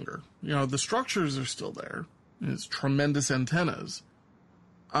no longer. The structures are still there. It's tremendous antennas.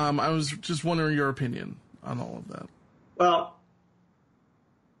 I was just wondering your opinion on all of that. Well,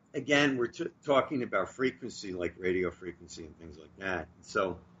 again, we're talking about frequency, like radio frequency and things like that.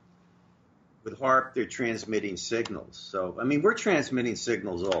 So with HARP, they're transmitting signals. So, I mean, we're transmitting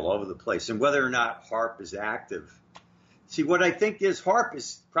signals all over the place. And whether or not HARP is active. See, what I think is HARP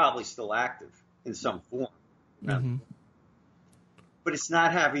is probably still active in some form. But it's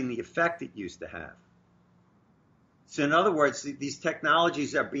not having the effect it used to have. So in other words, these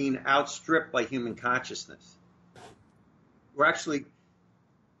technologies are being outstripped by human consciousness. We're actually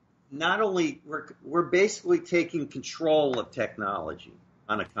we're basically taking control of technology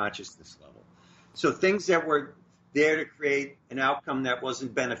on a consciousness level. So things that were there to create an outcome that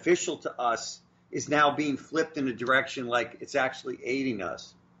wasn't beneficial to us is now being flipped in a direction like it's actually aiding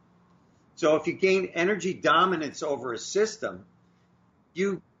us. So if you gain energy dominance over a system,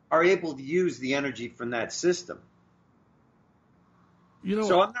 you are able to use the energy from that system.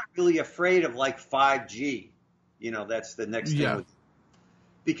 So I'm not really afraid of 5G. That's the next thing.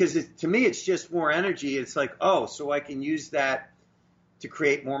 Because to me, it's just more energy. It's like, so I can use that to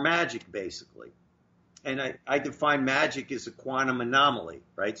create more magic, basically. And I define magic as a quantum anomaly,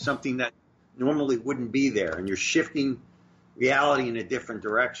 right? Something that normally wouldn't be there. And you're shifting reality in a different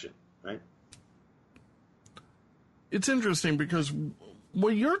direction, right? It's interesting because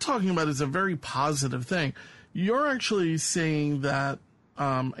what you're talking about is a very positive thing. You're actually saying that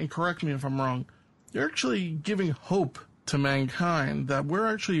and correct me if I'm wrong, you're actually giving hope to mankind that we're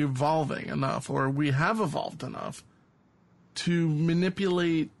actually evolving enough, or we have evolved enough to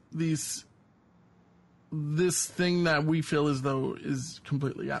manipulate this thing that we feel as though is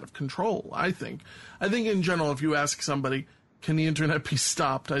completely out of control. I think in general, if you ask somebody, can the internet be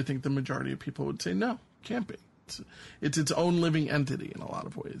stopped? I think the majority of people would say no, it can't be. It's its own living entity in a lot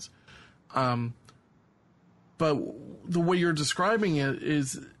of ways. But the way you're describing it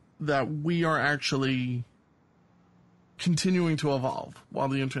is that we are actually continuing to evolve while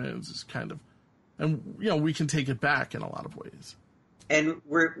the internet is kind of, and we can take it back in a lot of ways. And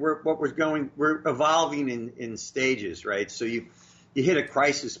we're evolving in stages, right? So you hit a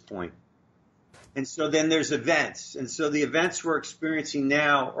crisis point. And so then there's events. And so the events we're experiencing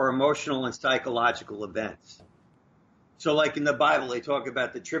now are emotional and psychological events. So like in the Bible, they talk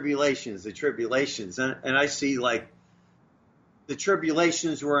about the tribulations. And I see like the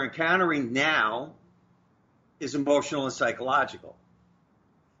tribulations we're encountering now is emotional and psychological.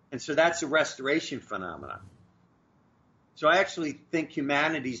 And so that's a restoration phenomenon. So I actually think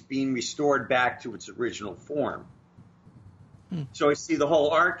humanity's being restored back to its original form. So I see the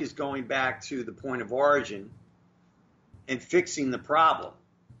whole arc is going back to the point of origin and fixing the problem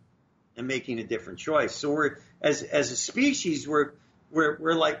and making a different choice. So we're as a species, we're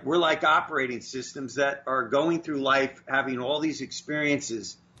like operating systems that are going through life, having all these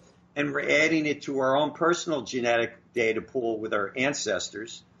experiences, and we're adding it to our own personal genetic data pool with our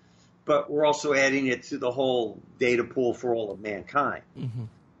ancestors, but we're also adding it to the whole data pool for all of mankind.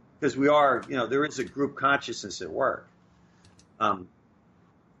 Because we are, there is a group consciousness at work.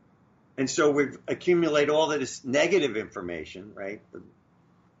 And so we've accumulated all of this negative information, right? But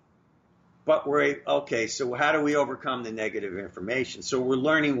so how do we overcome the negative information? So we're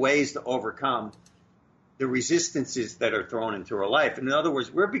learning ways to overcome the resistances that are thrown into our life. In other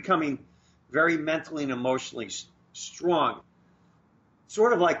words, we're becoming very mentally and emotionally strong.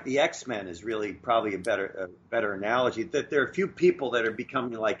 Sort of like the X-Men is really probably a better analogy, that there are a few people that are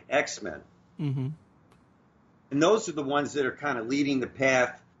becoming like X-Men. And those are the ones that are kind of leading the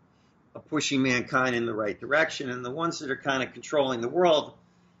path of pushing mankind in the right direction. And the ones that are kind of controlling the world,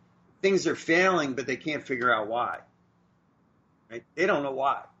 things are failing, but they can't figure out why. Right? They don't know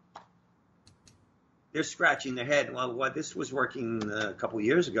why. They're scratching their head. Well, this was working a couple of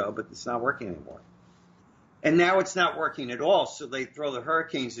years ago, but it's not working anymore. And now it's not working at all. So they throw the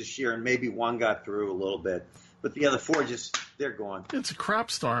hurricanes this year, and maybe one got through a little bit. But the other four they're gone. It's a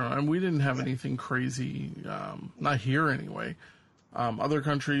crap storm. I mean, we didn't have anything crazy, not here anyway. Other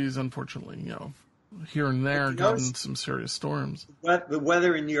countries, unfortunately, here and there, gotten some serious storms. But the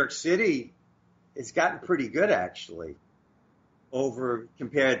weather in New York City, it's gotten pretty good, actually,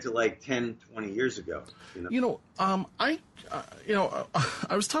 compared to like 10, 20 years ago. I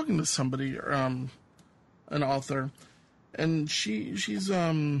was talking to somebody, an author, and she's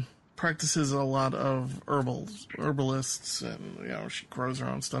practices a lot of herbalists, and she grows her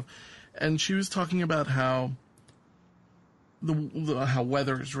own stuff, and she was talking about how how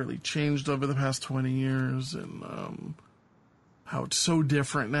weather has really changed over the past 20 years, and how it's so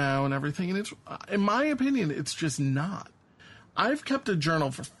different now and everything. And it's, in my opinion, it's just not. I've kept a journal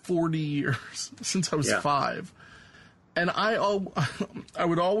for 40 years since I was 5. And I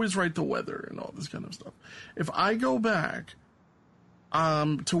would always write the weather and all this kind of stuff. If I go back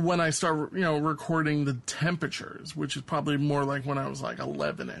to when I start, recording the temperatures, which is probably more like when I was like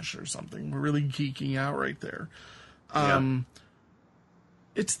 11-ish or something. We're really geeking out right there.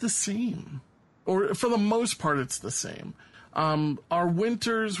 It's the same. Or for the most part, it's the same. Our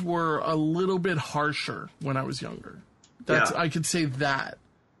winters were a little bit harsher when I was younger. I could say that.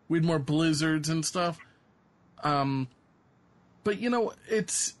 We had more blizzards and stuff. But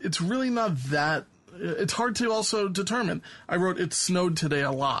it's really not that. It's hard to also determine. I wrote it snowed today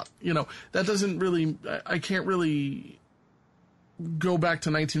a lot. That doesn't really. I can't really go back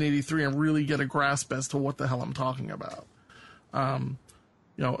to 1983 and really get a grasp as to what the hell I'm talking about.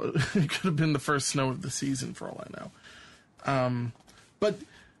 It could have been the first snow of the season for all I know. But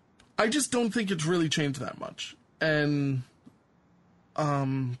I just don't think it's really changed that much. And,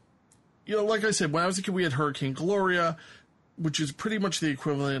 like I said, when I was a kid, we had Hurricane Gloria, which is pretty much the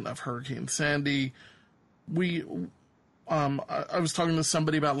equivalent of Hurricane Sandy. I was talking to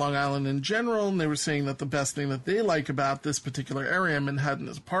somebody about Long Island in general, and they were saying that the best thing that they like about this particular area, Manhattan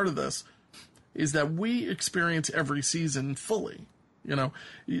as part of this, is that we experience every season fully.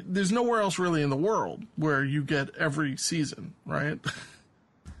 There's nowhere else really in the world where you get every season, right?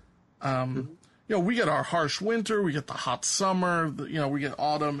 We get our harsh winter, we get the hot summer, we get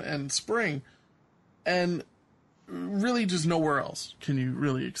autumn and spring. And really just nowhere else can you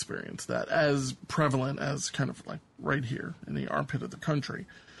really experience that as prevalent as kind of like right here in the armpit of the country.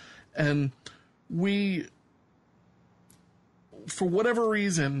 And we, for whatever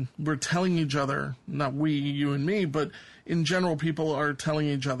reason, we're telling each other, not we, you and me, but in general, people are telling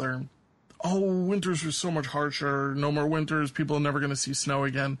each other, oh, winters were so much harsher, no more winters, people are never going to see snow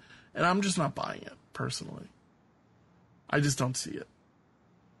again. And I'm just not buying it, personally. I just don't see it.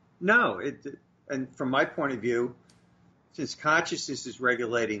 No, and from my point of view, since consciousness is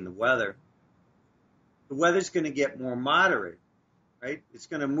regulating the weather's going to get more moderate, right? It's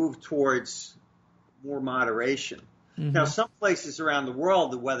going to move towards more moderation. Mm-hmm. Now, some places around the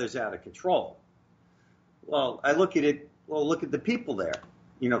world, the weather's out of control. Well, I look at it, look at the people there.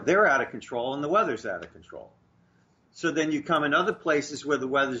 They're out of control and the weather's out of control. So then you come in other places where the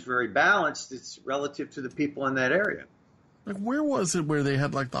weather's very balanced. It's relative to the people in that area. Like, where was it where they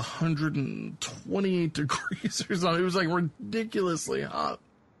had like the 128 degrees or something? It was like ridiculously hot.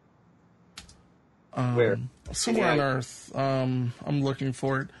 Where? Somewhere on Earth. I'm looking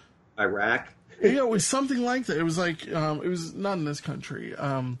for it. Iraq? Yeah, it was something like that. It was like, it was not in this country.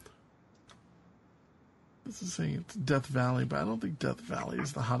 This is saying it's Death Valley, but I don't think Death Valley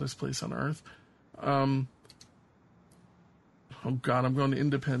is the hottest place on Earth. Oh God, I'm going to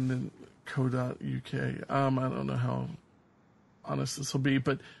independent.co.uk. I don't know how honest this will be,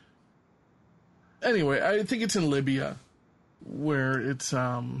 but anyway, I think it's in Libya, where it's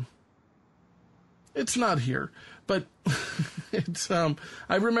not here, but it's I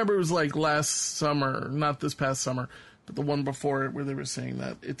remember it was like last summer, not this past summer, but the one before it, where they were saying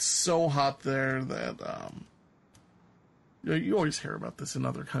that it's so hot there that you always hear about this in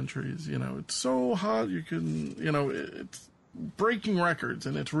other countries. It's so hot you can, it's breaking records,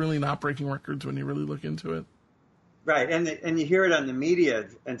 and it's really not breaking records when you really look into it. Right, and you hear it on the media,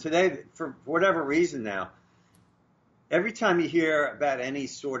 and today, for whatever reason now, every time you hear about any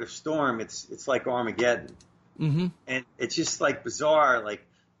sort of storm, it's like Armageddon. Mm-hmm. And it's just like bizarre, like,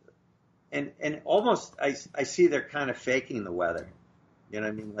 and almost I see they're kind of faking the weather. You know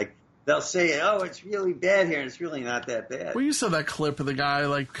what I mean? Like, they'll say, oh, it's really bad here, and it's really not that bad. Well, you saw that clip of the guy,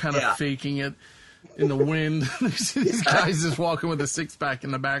 like, kind of faking it in the wind. You see these guys just walking with a six-pack in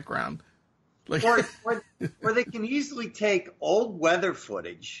the background. Like, or they can easily take old weather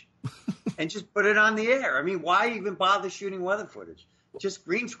footage and just put it on the air. I mean, why even bother shooting weather footage? Just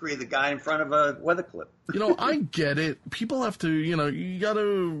green screen the guy in front of a weather clip. I get it. People have to, you got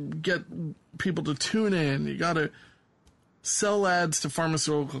to get people to tune in. You got to sell ads to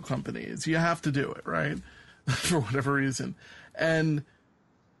pharmaceutical companies. You have to do it, right? For whatever reason. And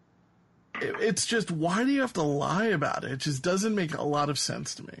it's just, why do you have to lie about it? It just doesn't make a lot of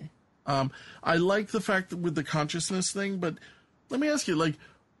sense to me. I like the fact that with the consciousness thing, but let me ask you, like,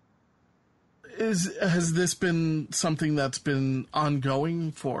 has this been something that's been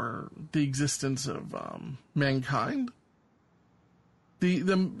ongoing for the existence of mankind?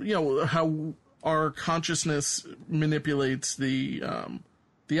 How our consciousness manipulates the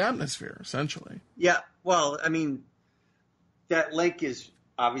atmosphere, essentially. Yeah, well, I mean, that link has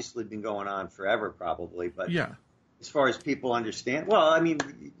obviously been going on forever, probably, but yeah. As far as people understand, well, I mean,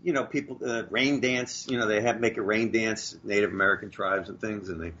 people rain dance. They make a rain dance, Native American tribes and things,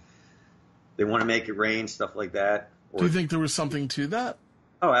 and they want to make it rain, stuff like that. Do you think there was something to that?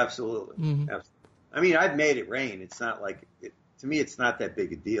 Oh, absolutely. Mm-hmm. Absolutely. I mean, I've made it rain. It's not like to me, it's not that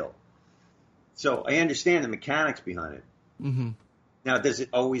big a deal. So I understand the mechanics behind it. Mm-hmm. Now, does it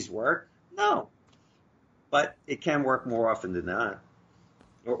always work? No, but it can work more often than not.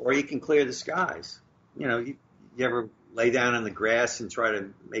 Or you can clear the skies. You ever lay down on the grass and try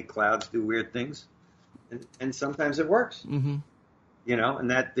to make clouds do weird things? And sometimes it works. Mm-hmm.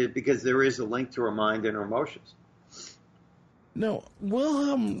 And that because there is a link to our mind and our emotions. No,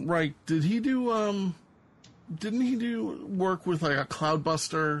 Wilhelm Reich, didn't he do work with like a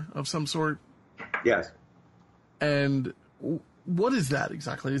cloudbuster of some sort? Yes. And what is that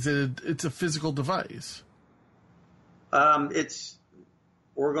exactly? It's a physical device? It's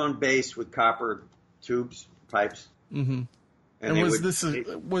orgone-based with copper tubes, pipes. Mm-hmm. And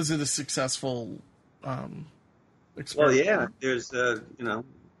was it a successful experiment? Well, yeah. There's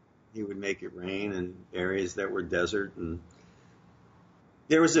he would make it rain in areas that were desert, and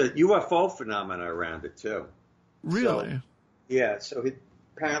there was a UFO phenomena around it too. Really? So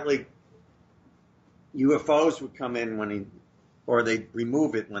apparently UFOs would come in or they'd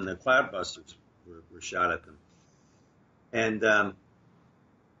remove it when the cloudbusters were shot at them. And,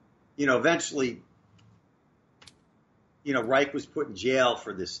 eventually, Reich was put in jail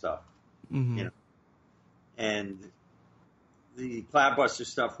for this stuff, mm-hmm. And the Cloudbuster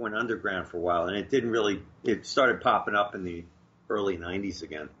stuff went underground for a while, and it didn't really. It started popping up in the early '90s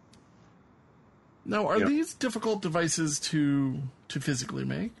again. Now, are these difficult devices to physically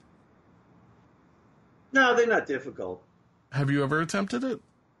make? No, they're not difficult. Have you ever attempted it?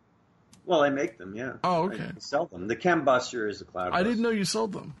 Well, I make them, yeah. Oh, okay. I sell them. The Chembuster is a Cloudbuster. I didn't know you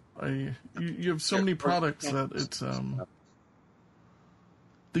sold them. You have so many products that it's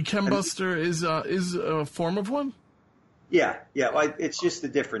the Chembuster is a form of one? Yeah. It's just a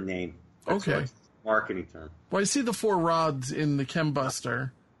different name. That's okay. Marketing term. Well, I see the 4 rods in the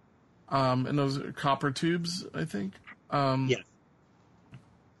Chembuster, and those are copper tubes, I think. Yeah.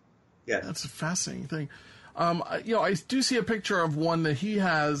 That's a fascinating thing. I do see a picture of one that he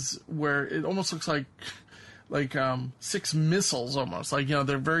has where it almost looks like 6 missiles almost. Like,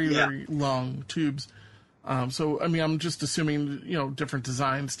 they're very, very long tubes. So, I mean, I'm just assuming, different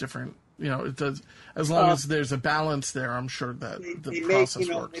designs, different, it does, as long as there's a balance there, I'm sure that the process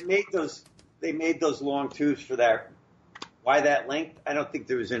works. They made those long tubes for that. Why that length? I don't think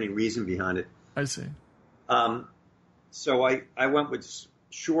there was any reason behind it. I see. So I went with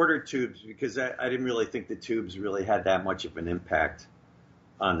shorter tubes because I didn't really think the tubes really had that much of an impact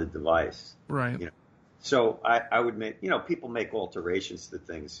on the device. Right. So I would make, people make alterations to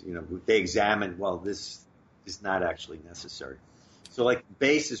things. They examine, well, this is not actually necessary. So like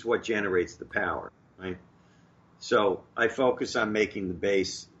base is what generates the power, right? So I focus on making the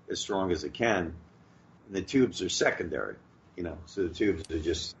base as strong as it can, and the tubes are secondary. So the tubes are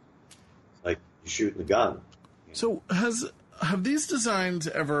just like shooting the gun. So have these designs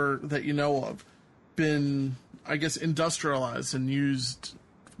ever, that you know of, been, I guess, industrialized and used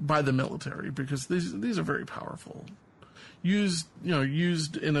by the military? Because these are very powerful. Used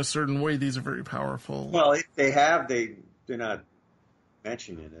in a certain way, these are very powerful. Well, if they have, they're not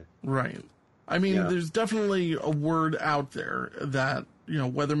mentioning it. Right. I mean, there's definitely a word out there that,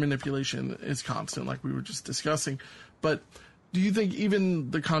 weather manipulation is constant, like we were just discussing. But do you think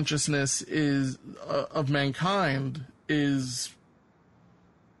even the consciousness of mankind is,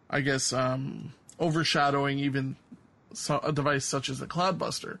 I guess, overshadowing even a device such as the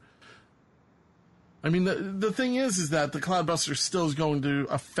Cloudbuster? I mean, the thing is that the Cloudbuster still is going to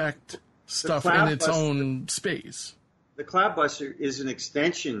affect stuff in its own space. The Cloudbuster is an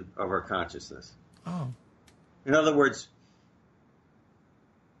extension of our consciousness. Oh. In other words,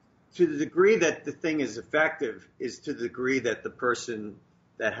 to the degree that the thing is effective is to the degree that the person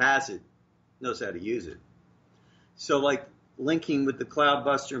that has it knows how to use it. So like linking with the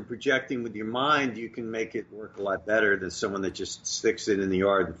Cloudbuster and projecting with your mind, you can make it work a lot better than someone that just sticks it in the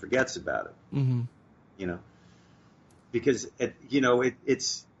yard and forgets about it. Mm-hmm. Because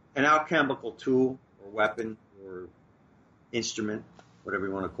it's an alchemical tool or weapon or instrument, whatever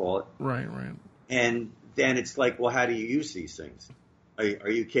you want to call it. Right. And then it's like, well, how do you use these things? Are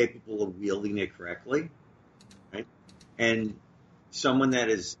you capable of wielding it correctly? Right? And someone that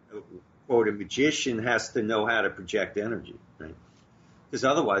is, quote, a magician has to know how to project energy, right? Because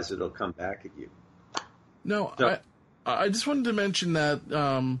otherwise it'll come back at you. No, so, I just wanted to mention that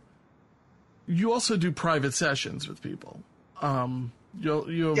you also do private sessions with people. You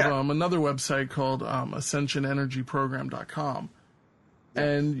have another website called ascensionenergyprogram.com. Yeah.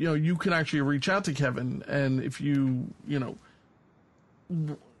 And, you can actually reach out to Kevin, and if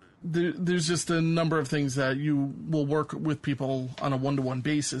there's just a number of things that you will work with people on a one-to-one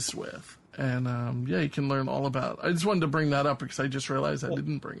basis with. And, you can learn all about. I just wanted to bring that up because I just realized I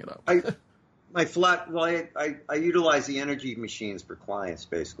didn't bring it up. I utilize the energy machines for clients,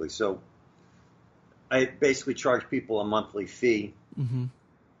 basically. So I basically charge people a monthly fee, mm-hmm.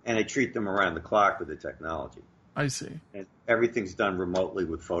 and I treat them around the clock with the technology. I see. And everything's done remotely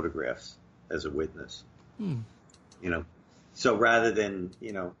with photographs as a witness. Hmm. So rather than,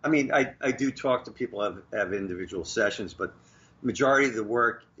 I do talk to people, have individual sessions, but the majority of the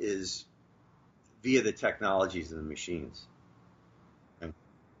work is via the technologies and the machines.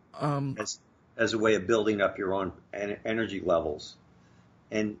 As a way of building up your own energy levels.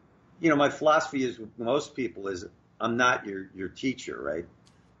 And, my philosophy is with most people is I'm not your teacher, right?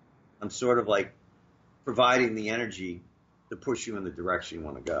 I'm sort of like providing the energy to push you in the direction you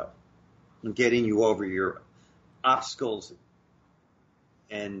want to go and getting you over your obstacles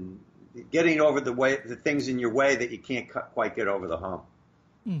and getting over the things in your way that you can't quite get over the hump.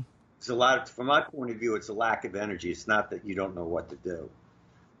 It's from my point of view, it's a lack of energy. It's not that you don't know what to do.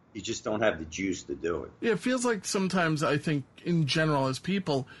 You just don't have the juice to do it. Yeah, it feels like sometimes I think in general as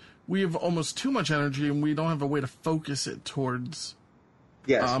people, we have almost too much energy and we don't have a way to focus it towards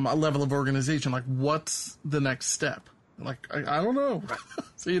a level of organization. Like, what's the next step? Like, I don't know. Right.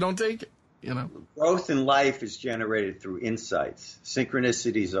 So you don't take it. you know. Growth in life is generated through insights.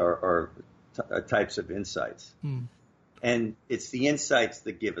 Synchronicities are types of insights. And it's the insights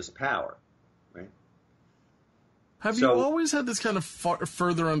that give us power, right? Have you always had this kind of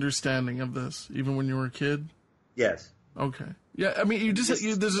further understanding of this, even when you were a kid? Yes. Okay. Yeah, I mean, there's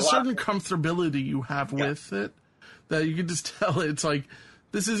a certain comfortability you have with it that you can just tell it's like,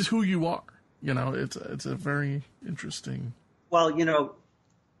 this is who you are. You know, it's a very interesting. Well,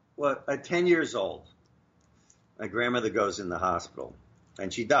 at 10 years old, my grandmother goes in the hospital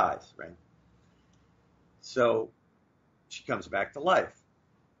and she dies, right? So she comes back to life.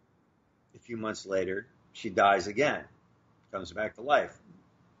 A few months later, she dies again, comes back to life.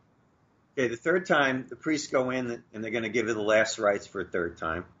 Okay, the third time, the priests go in and they're going to give her the last rites for a third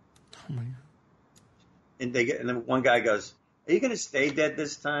time. Oh my God. And then one guy goes, "Are you going to stay dead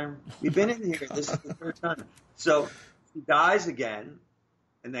this time? You've been in here. This is the third time." So she dies again,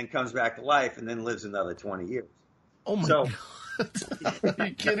 and then comes back to life, and then lives another 20 years. Oh my God! Are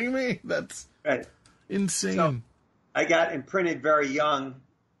you kidding me? That's right. Insane. So I got imprinted very young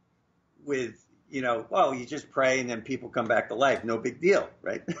with, you just pray and then people come back to life. No big deal,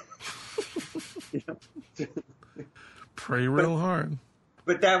 right? Pray real hard.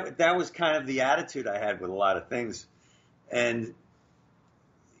 But that was kind of the attitude I had with a lot of things. And,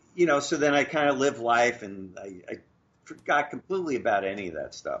 so then I kind of lived life and I forgot completely about any of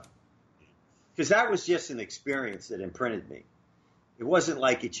that stuff. Because that was just an experience that imprinted me. It wasn't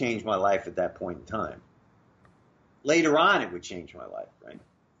like it changed my life at that point in time. Later on, it would change my life, right?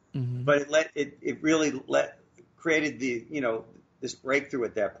 Mm-hmm. But it really created this breakthrough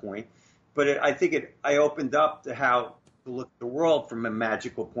at that point. But I think I opened up to how to look at the world from a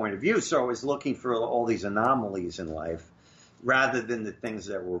magical point of view. So I was looking for all these anomalies in life rather than the things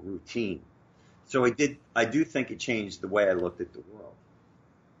that were routine. So I do think it changed the way I looked at the world.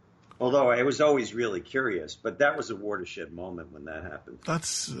 Although I was always really curious, but that was a watershed moment when that happened.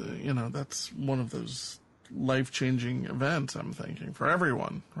 That's, that's one of those life-changing events, I'm thinking, for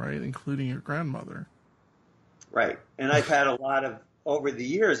everyone, right? Including your grandmother. Right. And over the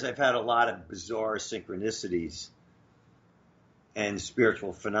years, I've had a lot of bizarre synchronicities and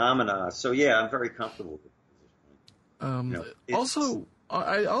spiritual phenomena. So, yeah, I'm very comfortable with it.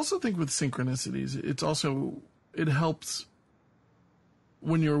 I also think with synchronicities, it helps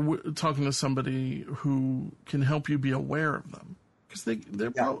when you're talking to somebody who can help you be aware of them, because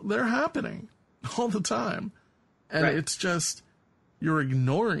they're happening all the time, and It's just you're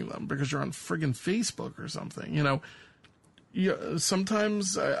ignoring them because you're on friggin' Facebook or something.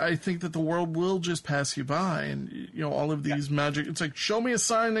 Sometimes I think that the world will just pass you by, and all of these magic. It's like, show me a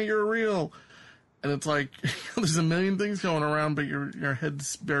sign that you're real, and it's like there's a million things going around, but your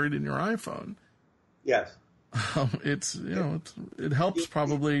head's buried in your iPhone. Yes. It helps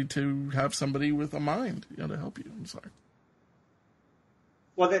probably to have somebody with a mind, to help you. I'm sorry.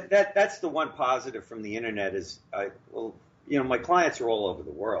 Well, that's the one positive from the internet is my clients are all over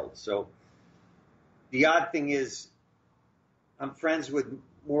the world. So the odd thing is I'm friends with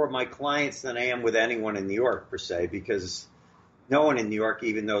more of my clients than I am with anyone in New York per se, because no one in New York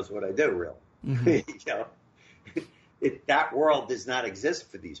even knows what I do, really. Mm-hmm. That world does not exist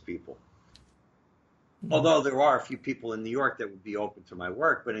for these people. Although there are a few people in New York that would be open to my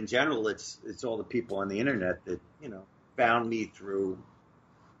work, but in general, it's all the people on the internet that found me through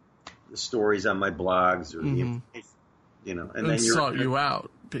the stories on my blogs or the information, and then sought you out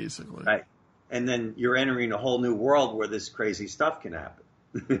basically, right? And then you're entering a whole new world where this crazy stuff can happen,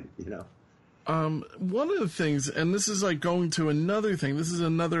 One of the things, and this is like going to another thing. This is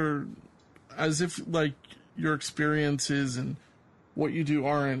another, as if like your experiences and what you do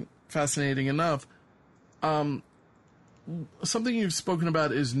aren't fascinating enough. Something you've spoken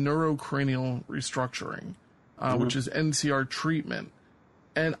about is neurocranial restructuring, which is NCR treatment.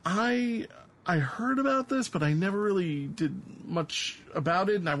 And I heard about this, but I never really did much about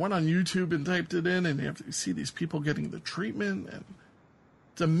it. And I went on YouTube and typed it in, and you see these people getting the treatment, and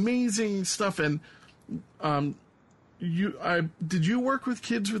it's amazing stuff. And did you work with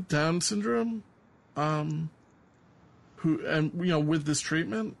kids with Down syndrome, with this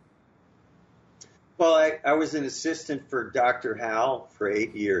treatment? Well, I was an assistant for Dr. Hal for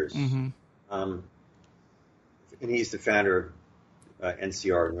 8 years. Mm-hmm. And he's the founder of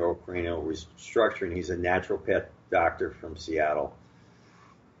NCR, Neurocranial Restructuring. He's a naturopath doctor from Seattle.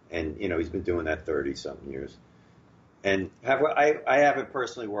 And, he's been doing that 30-something years. And I haven't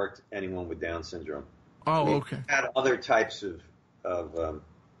personally worked anyone with Down syndrome. Oh, okay. I've had other types of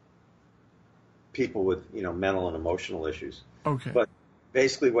people with, mental and emotional issues. Okay. But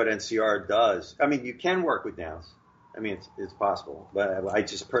basically what NCR does, I mean, you can work with Downs. I mean, it's possible, but I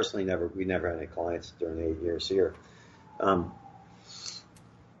just personally we never had any clients during the 8 years here. I'm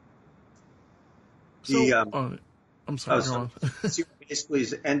sorry, go on. Basically,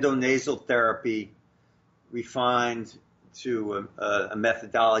 is endonasal therapy refined to a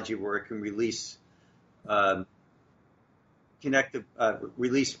methodology where it can release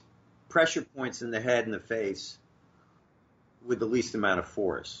release pressure points in the head and the face with the least amount of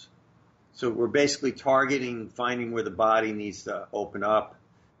force. So we're basically finding where the body needs to open up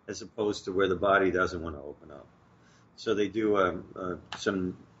as opposed to where the body doesn't want to open up. So they do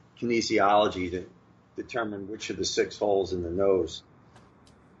some kinesiology to determine which of the 6 holes in the nose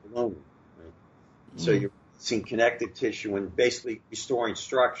belong. Right? So you're seeing connective tissue and basically restoring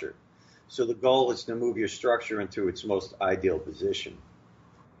structure. So the goal is to move your structure into its most ideal position.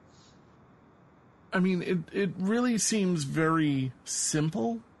 I mean, it really seems very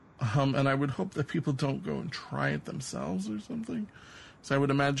simple, and I would hope that people don't go and try it themselves or something. So I would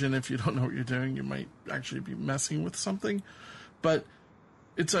imagine if you don't know what you're doing, you might actually be messing with something. But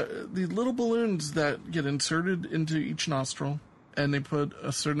it's these little balloons that get inserted into each nostril, and they put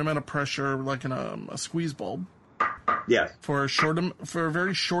a certain amount of pressure, like in a squeeze bulb. Yes. For a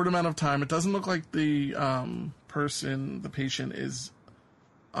very short amount of time. It doesn't look like the patient is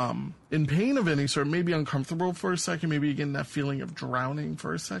in pain of any sort, maybe uncomfortable for a second, maybe getting that feeling of drowning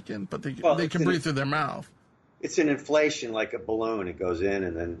for a second, but they can breathe through their mouth. It's an inflation like a balloon. It goes in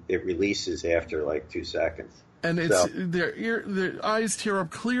and then it releases after like 2 seconds. And their eyes tear up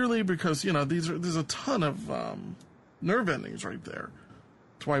clearly because, there's a ton of nerve endings right there.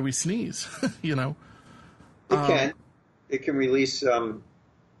 That's why we sneeze, It can release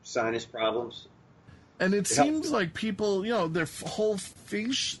sinus problems. And it seems like people, their whole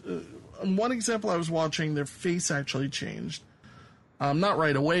face, one example I was watching, their face actually changed. Not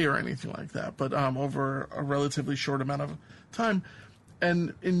right away or anything like that, but over a relatively short amount of time.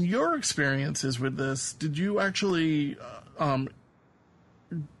 And in your experiences with this, did you actually, you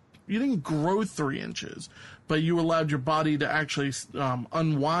didn't grow 3 inches, but you allowed your body to actually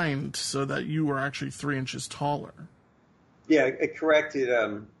unwind so that you were actually 3 inches taller? Yeah, it corrected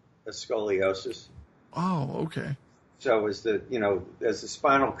a scoliosis. Oh, okay. So as the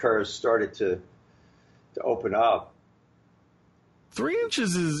spinal curves started to open up. 3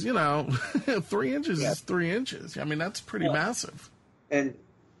 inches is, 3 inches is 3 inches. I mean, that's pretty massive. And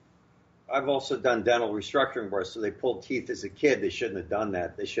I've also done dental restructuring work. So they pulled teeth as a kid. They shouldn't have done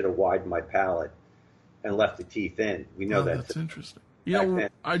that. They should have widened my palate and left the teeth in. We know that. That's interesting.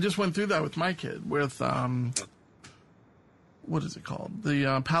 I just went through that with my kid with, what is it called?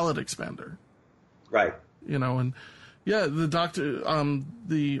 The palate expander. Right. The doctor,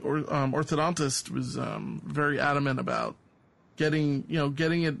 the orthodontist was very adamant about getting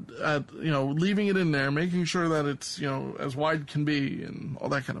it at, leaving it in there, making sure that it's, as wide can be and all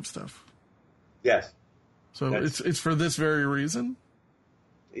that kind of stuff. Yes. So it's for this very reason?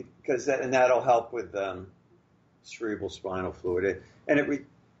 Because that'll help with cerebral spinal fluid. And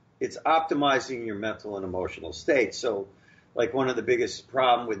it's optimizing your mental and emotional state. So, like one of the biggest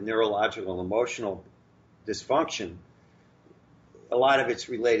problem with neurological and emotional dysfunction, a lot of it's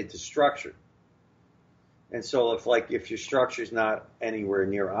related to structure. And so if your structure is not anywhere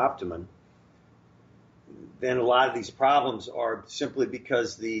near optimum, then a lot of these problems are simply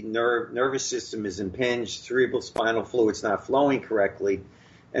because the nervous system is impinged, cerebral spinal fluid's not flowing correctly,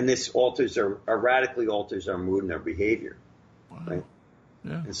 and this radically alters our mood and our behavior. Wow. Right?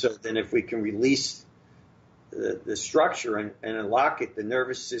 Yeah. And so then if we can release the structure and unlock it, the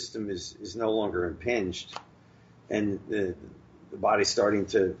nervous system is no longer impinged, and the body's starting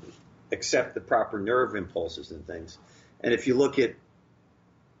to accept the proper nerve impulses and things. And if you look at,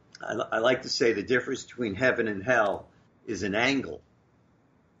 I like to say the difference between heaven and hell is an angle.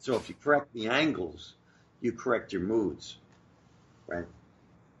 So if you correct the angles, you correct your moods, right?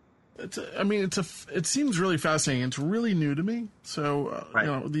 It seems really fascinating. It's really new to me. So,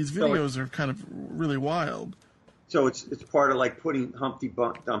 right. These videos are kind of really wild. So it's part of like putting Humpty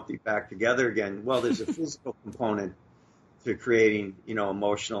Dumpty back together again. Well, there's a physical component to creating,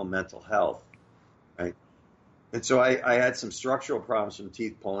 emotional and mental health, right? And so I had some structural problems from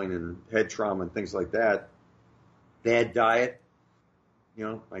teeth pulling and head trauma and things like that. Bad diet.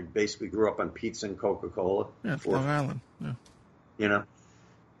 I basically grew up on pizza and Coca-Cola. Yeah, it's Long Island. Yeah.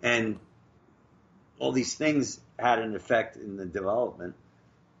 And all these things had an effect in the development,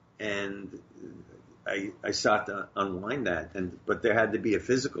 and I sought to unwind that. But there had to be a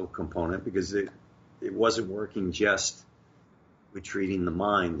physical component because it wasn't working just with treating the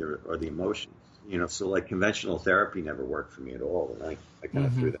mind or the emotions. So like conventional therapy never worked for me at all, and I kind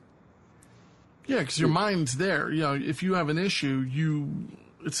of threw that. Yeah, because your mind's there. You know, if you have an issue,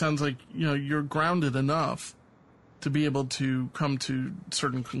 it sounds like, you know, you're grounded enough to be able to come to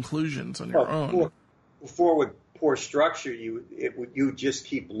certain conclusions on your own. Before with poor structure, you would just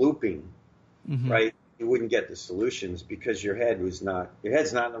keep looping, right? You wouldn't get the solutions because your head's not in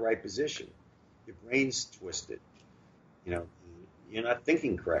the right position. Your brain's twisted. You know, you're not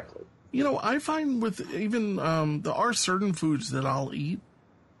thinking correctly. You know, I find with even there are certain foods that I'll eat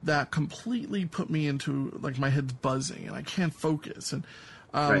that completely put me into, like, my head's buzzing and I can't focus. And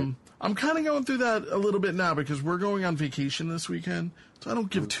I'm kind of going through that a little bit now because we're going on vacation this weekend, so I don't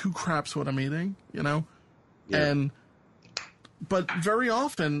give two craps what I'm eating, you know? Yeah. But very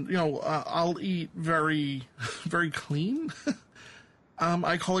often, you know, I'll eat very, very clean.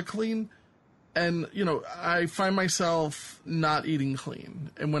 I call it clean. And, you know, I find myself not eating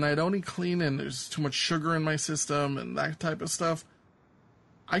clean. And when I don't eat clean and there's too much sugar in my system and that type of stuff,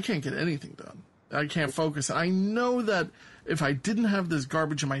 I can't get anything done. I can't focus. I know that if I didn't have this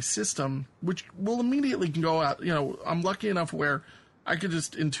garbage in my system, which will immediately go out, you know, I'm lucky enough where I could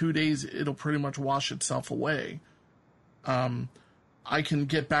just, in 2 days, it'll pretty much wash itself away. I can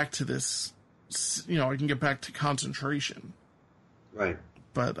get back to this, you know, I can get back to concentration. Right.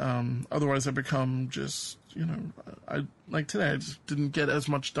 But otherwise I become just, you know, like today, I just didn't get as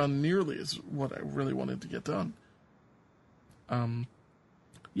much done nearly as what I really wanted to get done.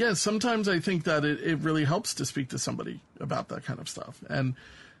 Yeah, sometimes I think that it really helps to speak to somebody about that kind of stuff. And,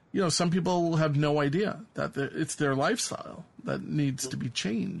 you know, some people have no idea that it's their lifestyle that needs to be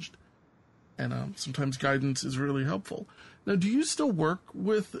changed. And sometimes guidance is really helpful. Now, do you still work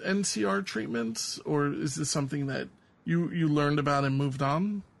with NCR treatments, or is this something that you learned about and moved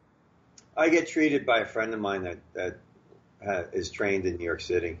on? I get treated by a friend of mine that is trained in New York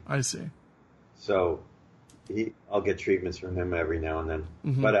City. I see. So I'll get treatments from him every now and then.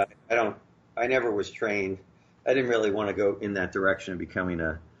 Mm-hmm. But I never was trained. I didn't really want to go in that direction of becoming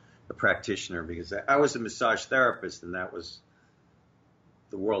a practitioner because I was a massage therapist, and that was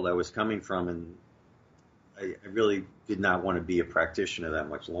the world I was coming from, and I really did not want to be a practitioner that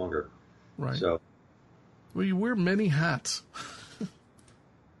much longer. Right. So, well, you wear many hats.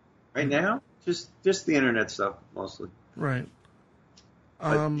 Right now, just the internet stuff mostly. Right.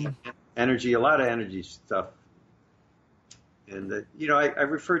 Energy, a lot of energy stuff. And, you know, I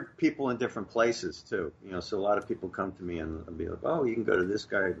referred people in different places, too. You know, so a lot of people come to me and I'll be like, oh, you can go to this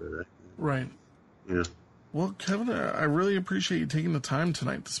guy. Go to that. Right. You know. Well, Kevin, I really appreciate you taking the time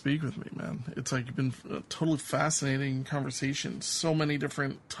tonight to speak with me, man. It's like been a totally fascinating conversation. So many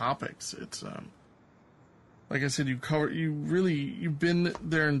different topics. It's, like I said, you've been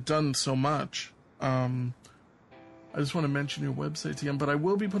there and done so much. I just want to mention your website again, but I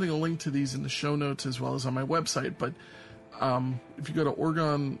will be putting a link to these in the show notes as well as on my website. But if you go to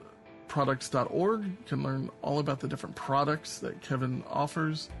OrgonProducts.org, you can learn all about the different products that Kevin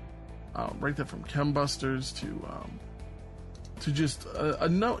offers, right there from Chembusters to just I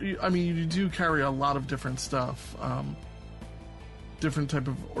mean, you do carry a lot of different stuff, different type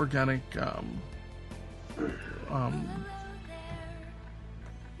of organic,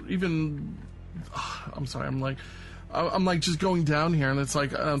 even. I'm sorry, I'm like just going down here, and it's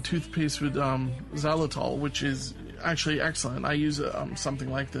like toothpaste with xylitol, which is actually excellent. I use something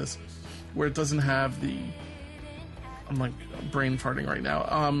like this where it doesn't have the. I'm like brain farting right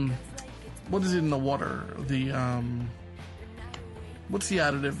now. What is it in the water? The what's the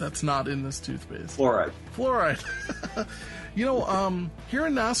additive that's not in this toothpaste? Fluoride. You know, here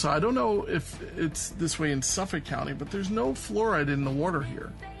in Nassau, I don't know if it's this way in Suffolk County, but there's no fluoride in the water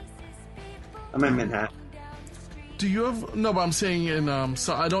here. I'm in Manhattan. Do you have... No, but I'm saying in...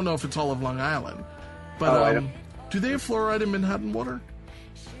 so I don't know if it's all of Long Island. But do they have fluoride in Manhattan water?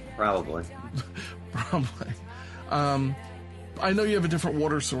 Probably. Probably. I know you have a different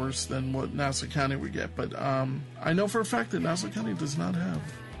water source than what Nassau County would get, but I know for a fact that Nassau County does not have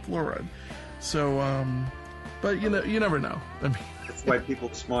fluoride. So, but you know, you never know. I mean, that's why people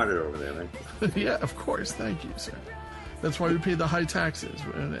are smarter over there, right? Yeah, of course. Thank you, sir. That's why we pay the high taxes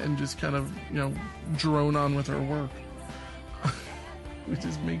and just kind of, you know, drone on with our work. We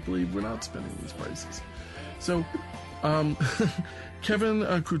just make believe we're not spending these prices. So,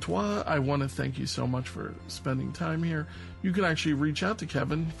 Kevin Courtois, I want to thank you so much for spending time here. You can actually reach out to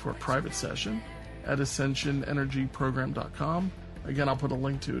Kevin for a private session at ascensionenergyprogram.com. Again, I'll put a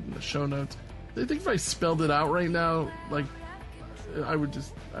link to it in the show notes. I think if I spelled it out right now, like, I would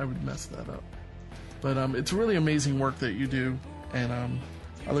mess that up. But it's really amazing work that you do, and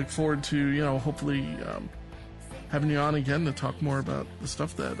I look forward to, you know, hopefully having you on again to talk more about the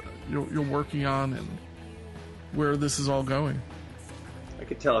stuff that you're working on and where this is all going. I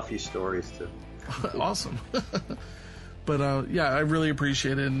could tell a few stories too. Awesome. But yeah, I really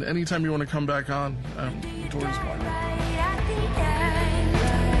appreciate it. And anytime you want to come back on, the door is wide open.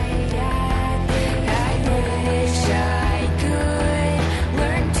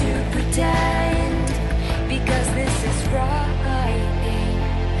 Because this is frightening.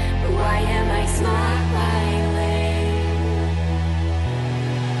 Why am I smiling?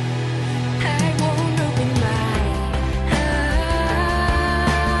 I won't open my eyes.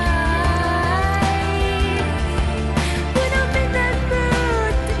 When I'm in that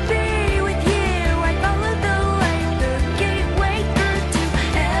mood to be with you, I follow the light, the gateway through to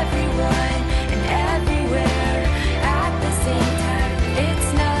everyone and everywhere at the same time. It's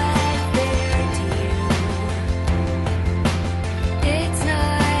not fair to you. It's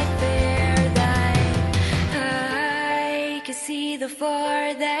not fair that I can see the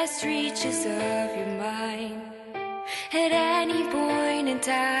farthest reaches of your mind. At any point in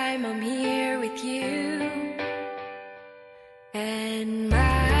time, I'm here with you. And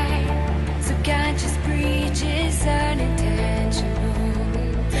my subconscious breach is unintentional.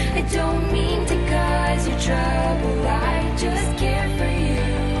 I don't mean to cause you trouble, I just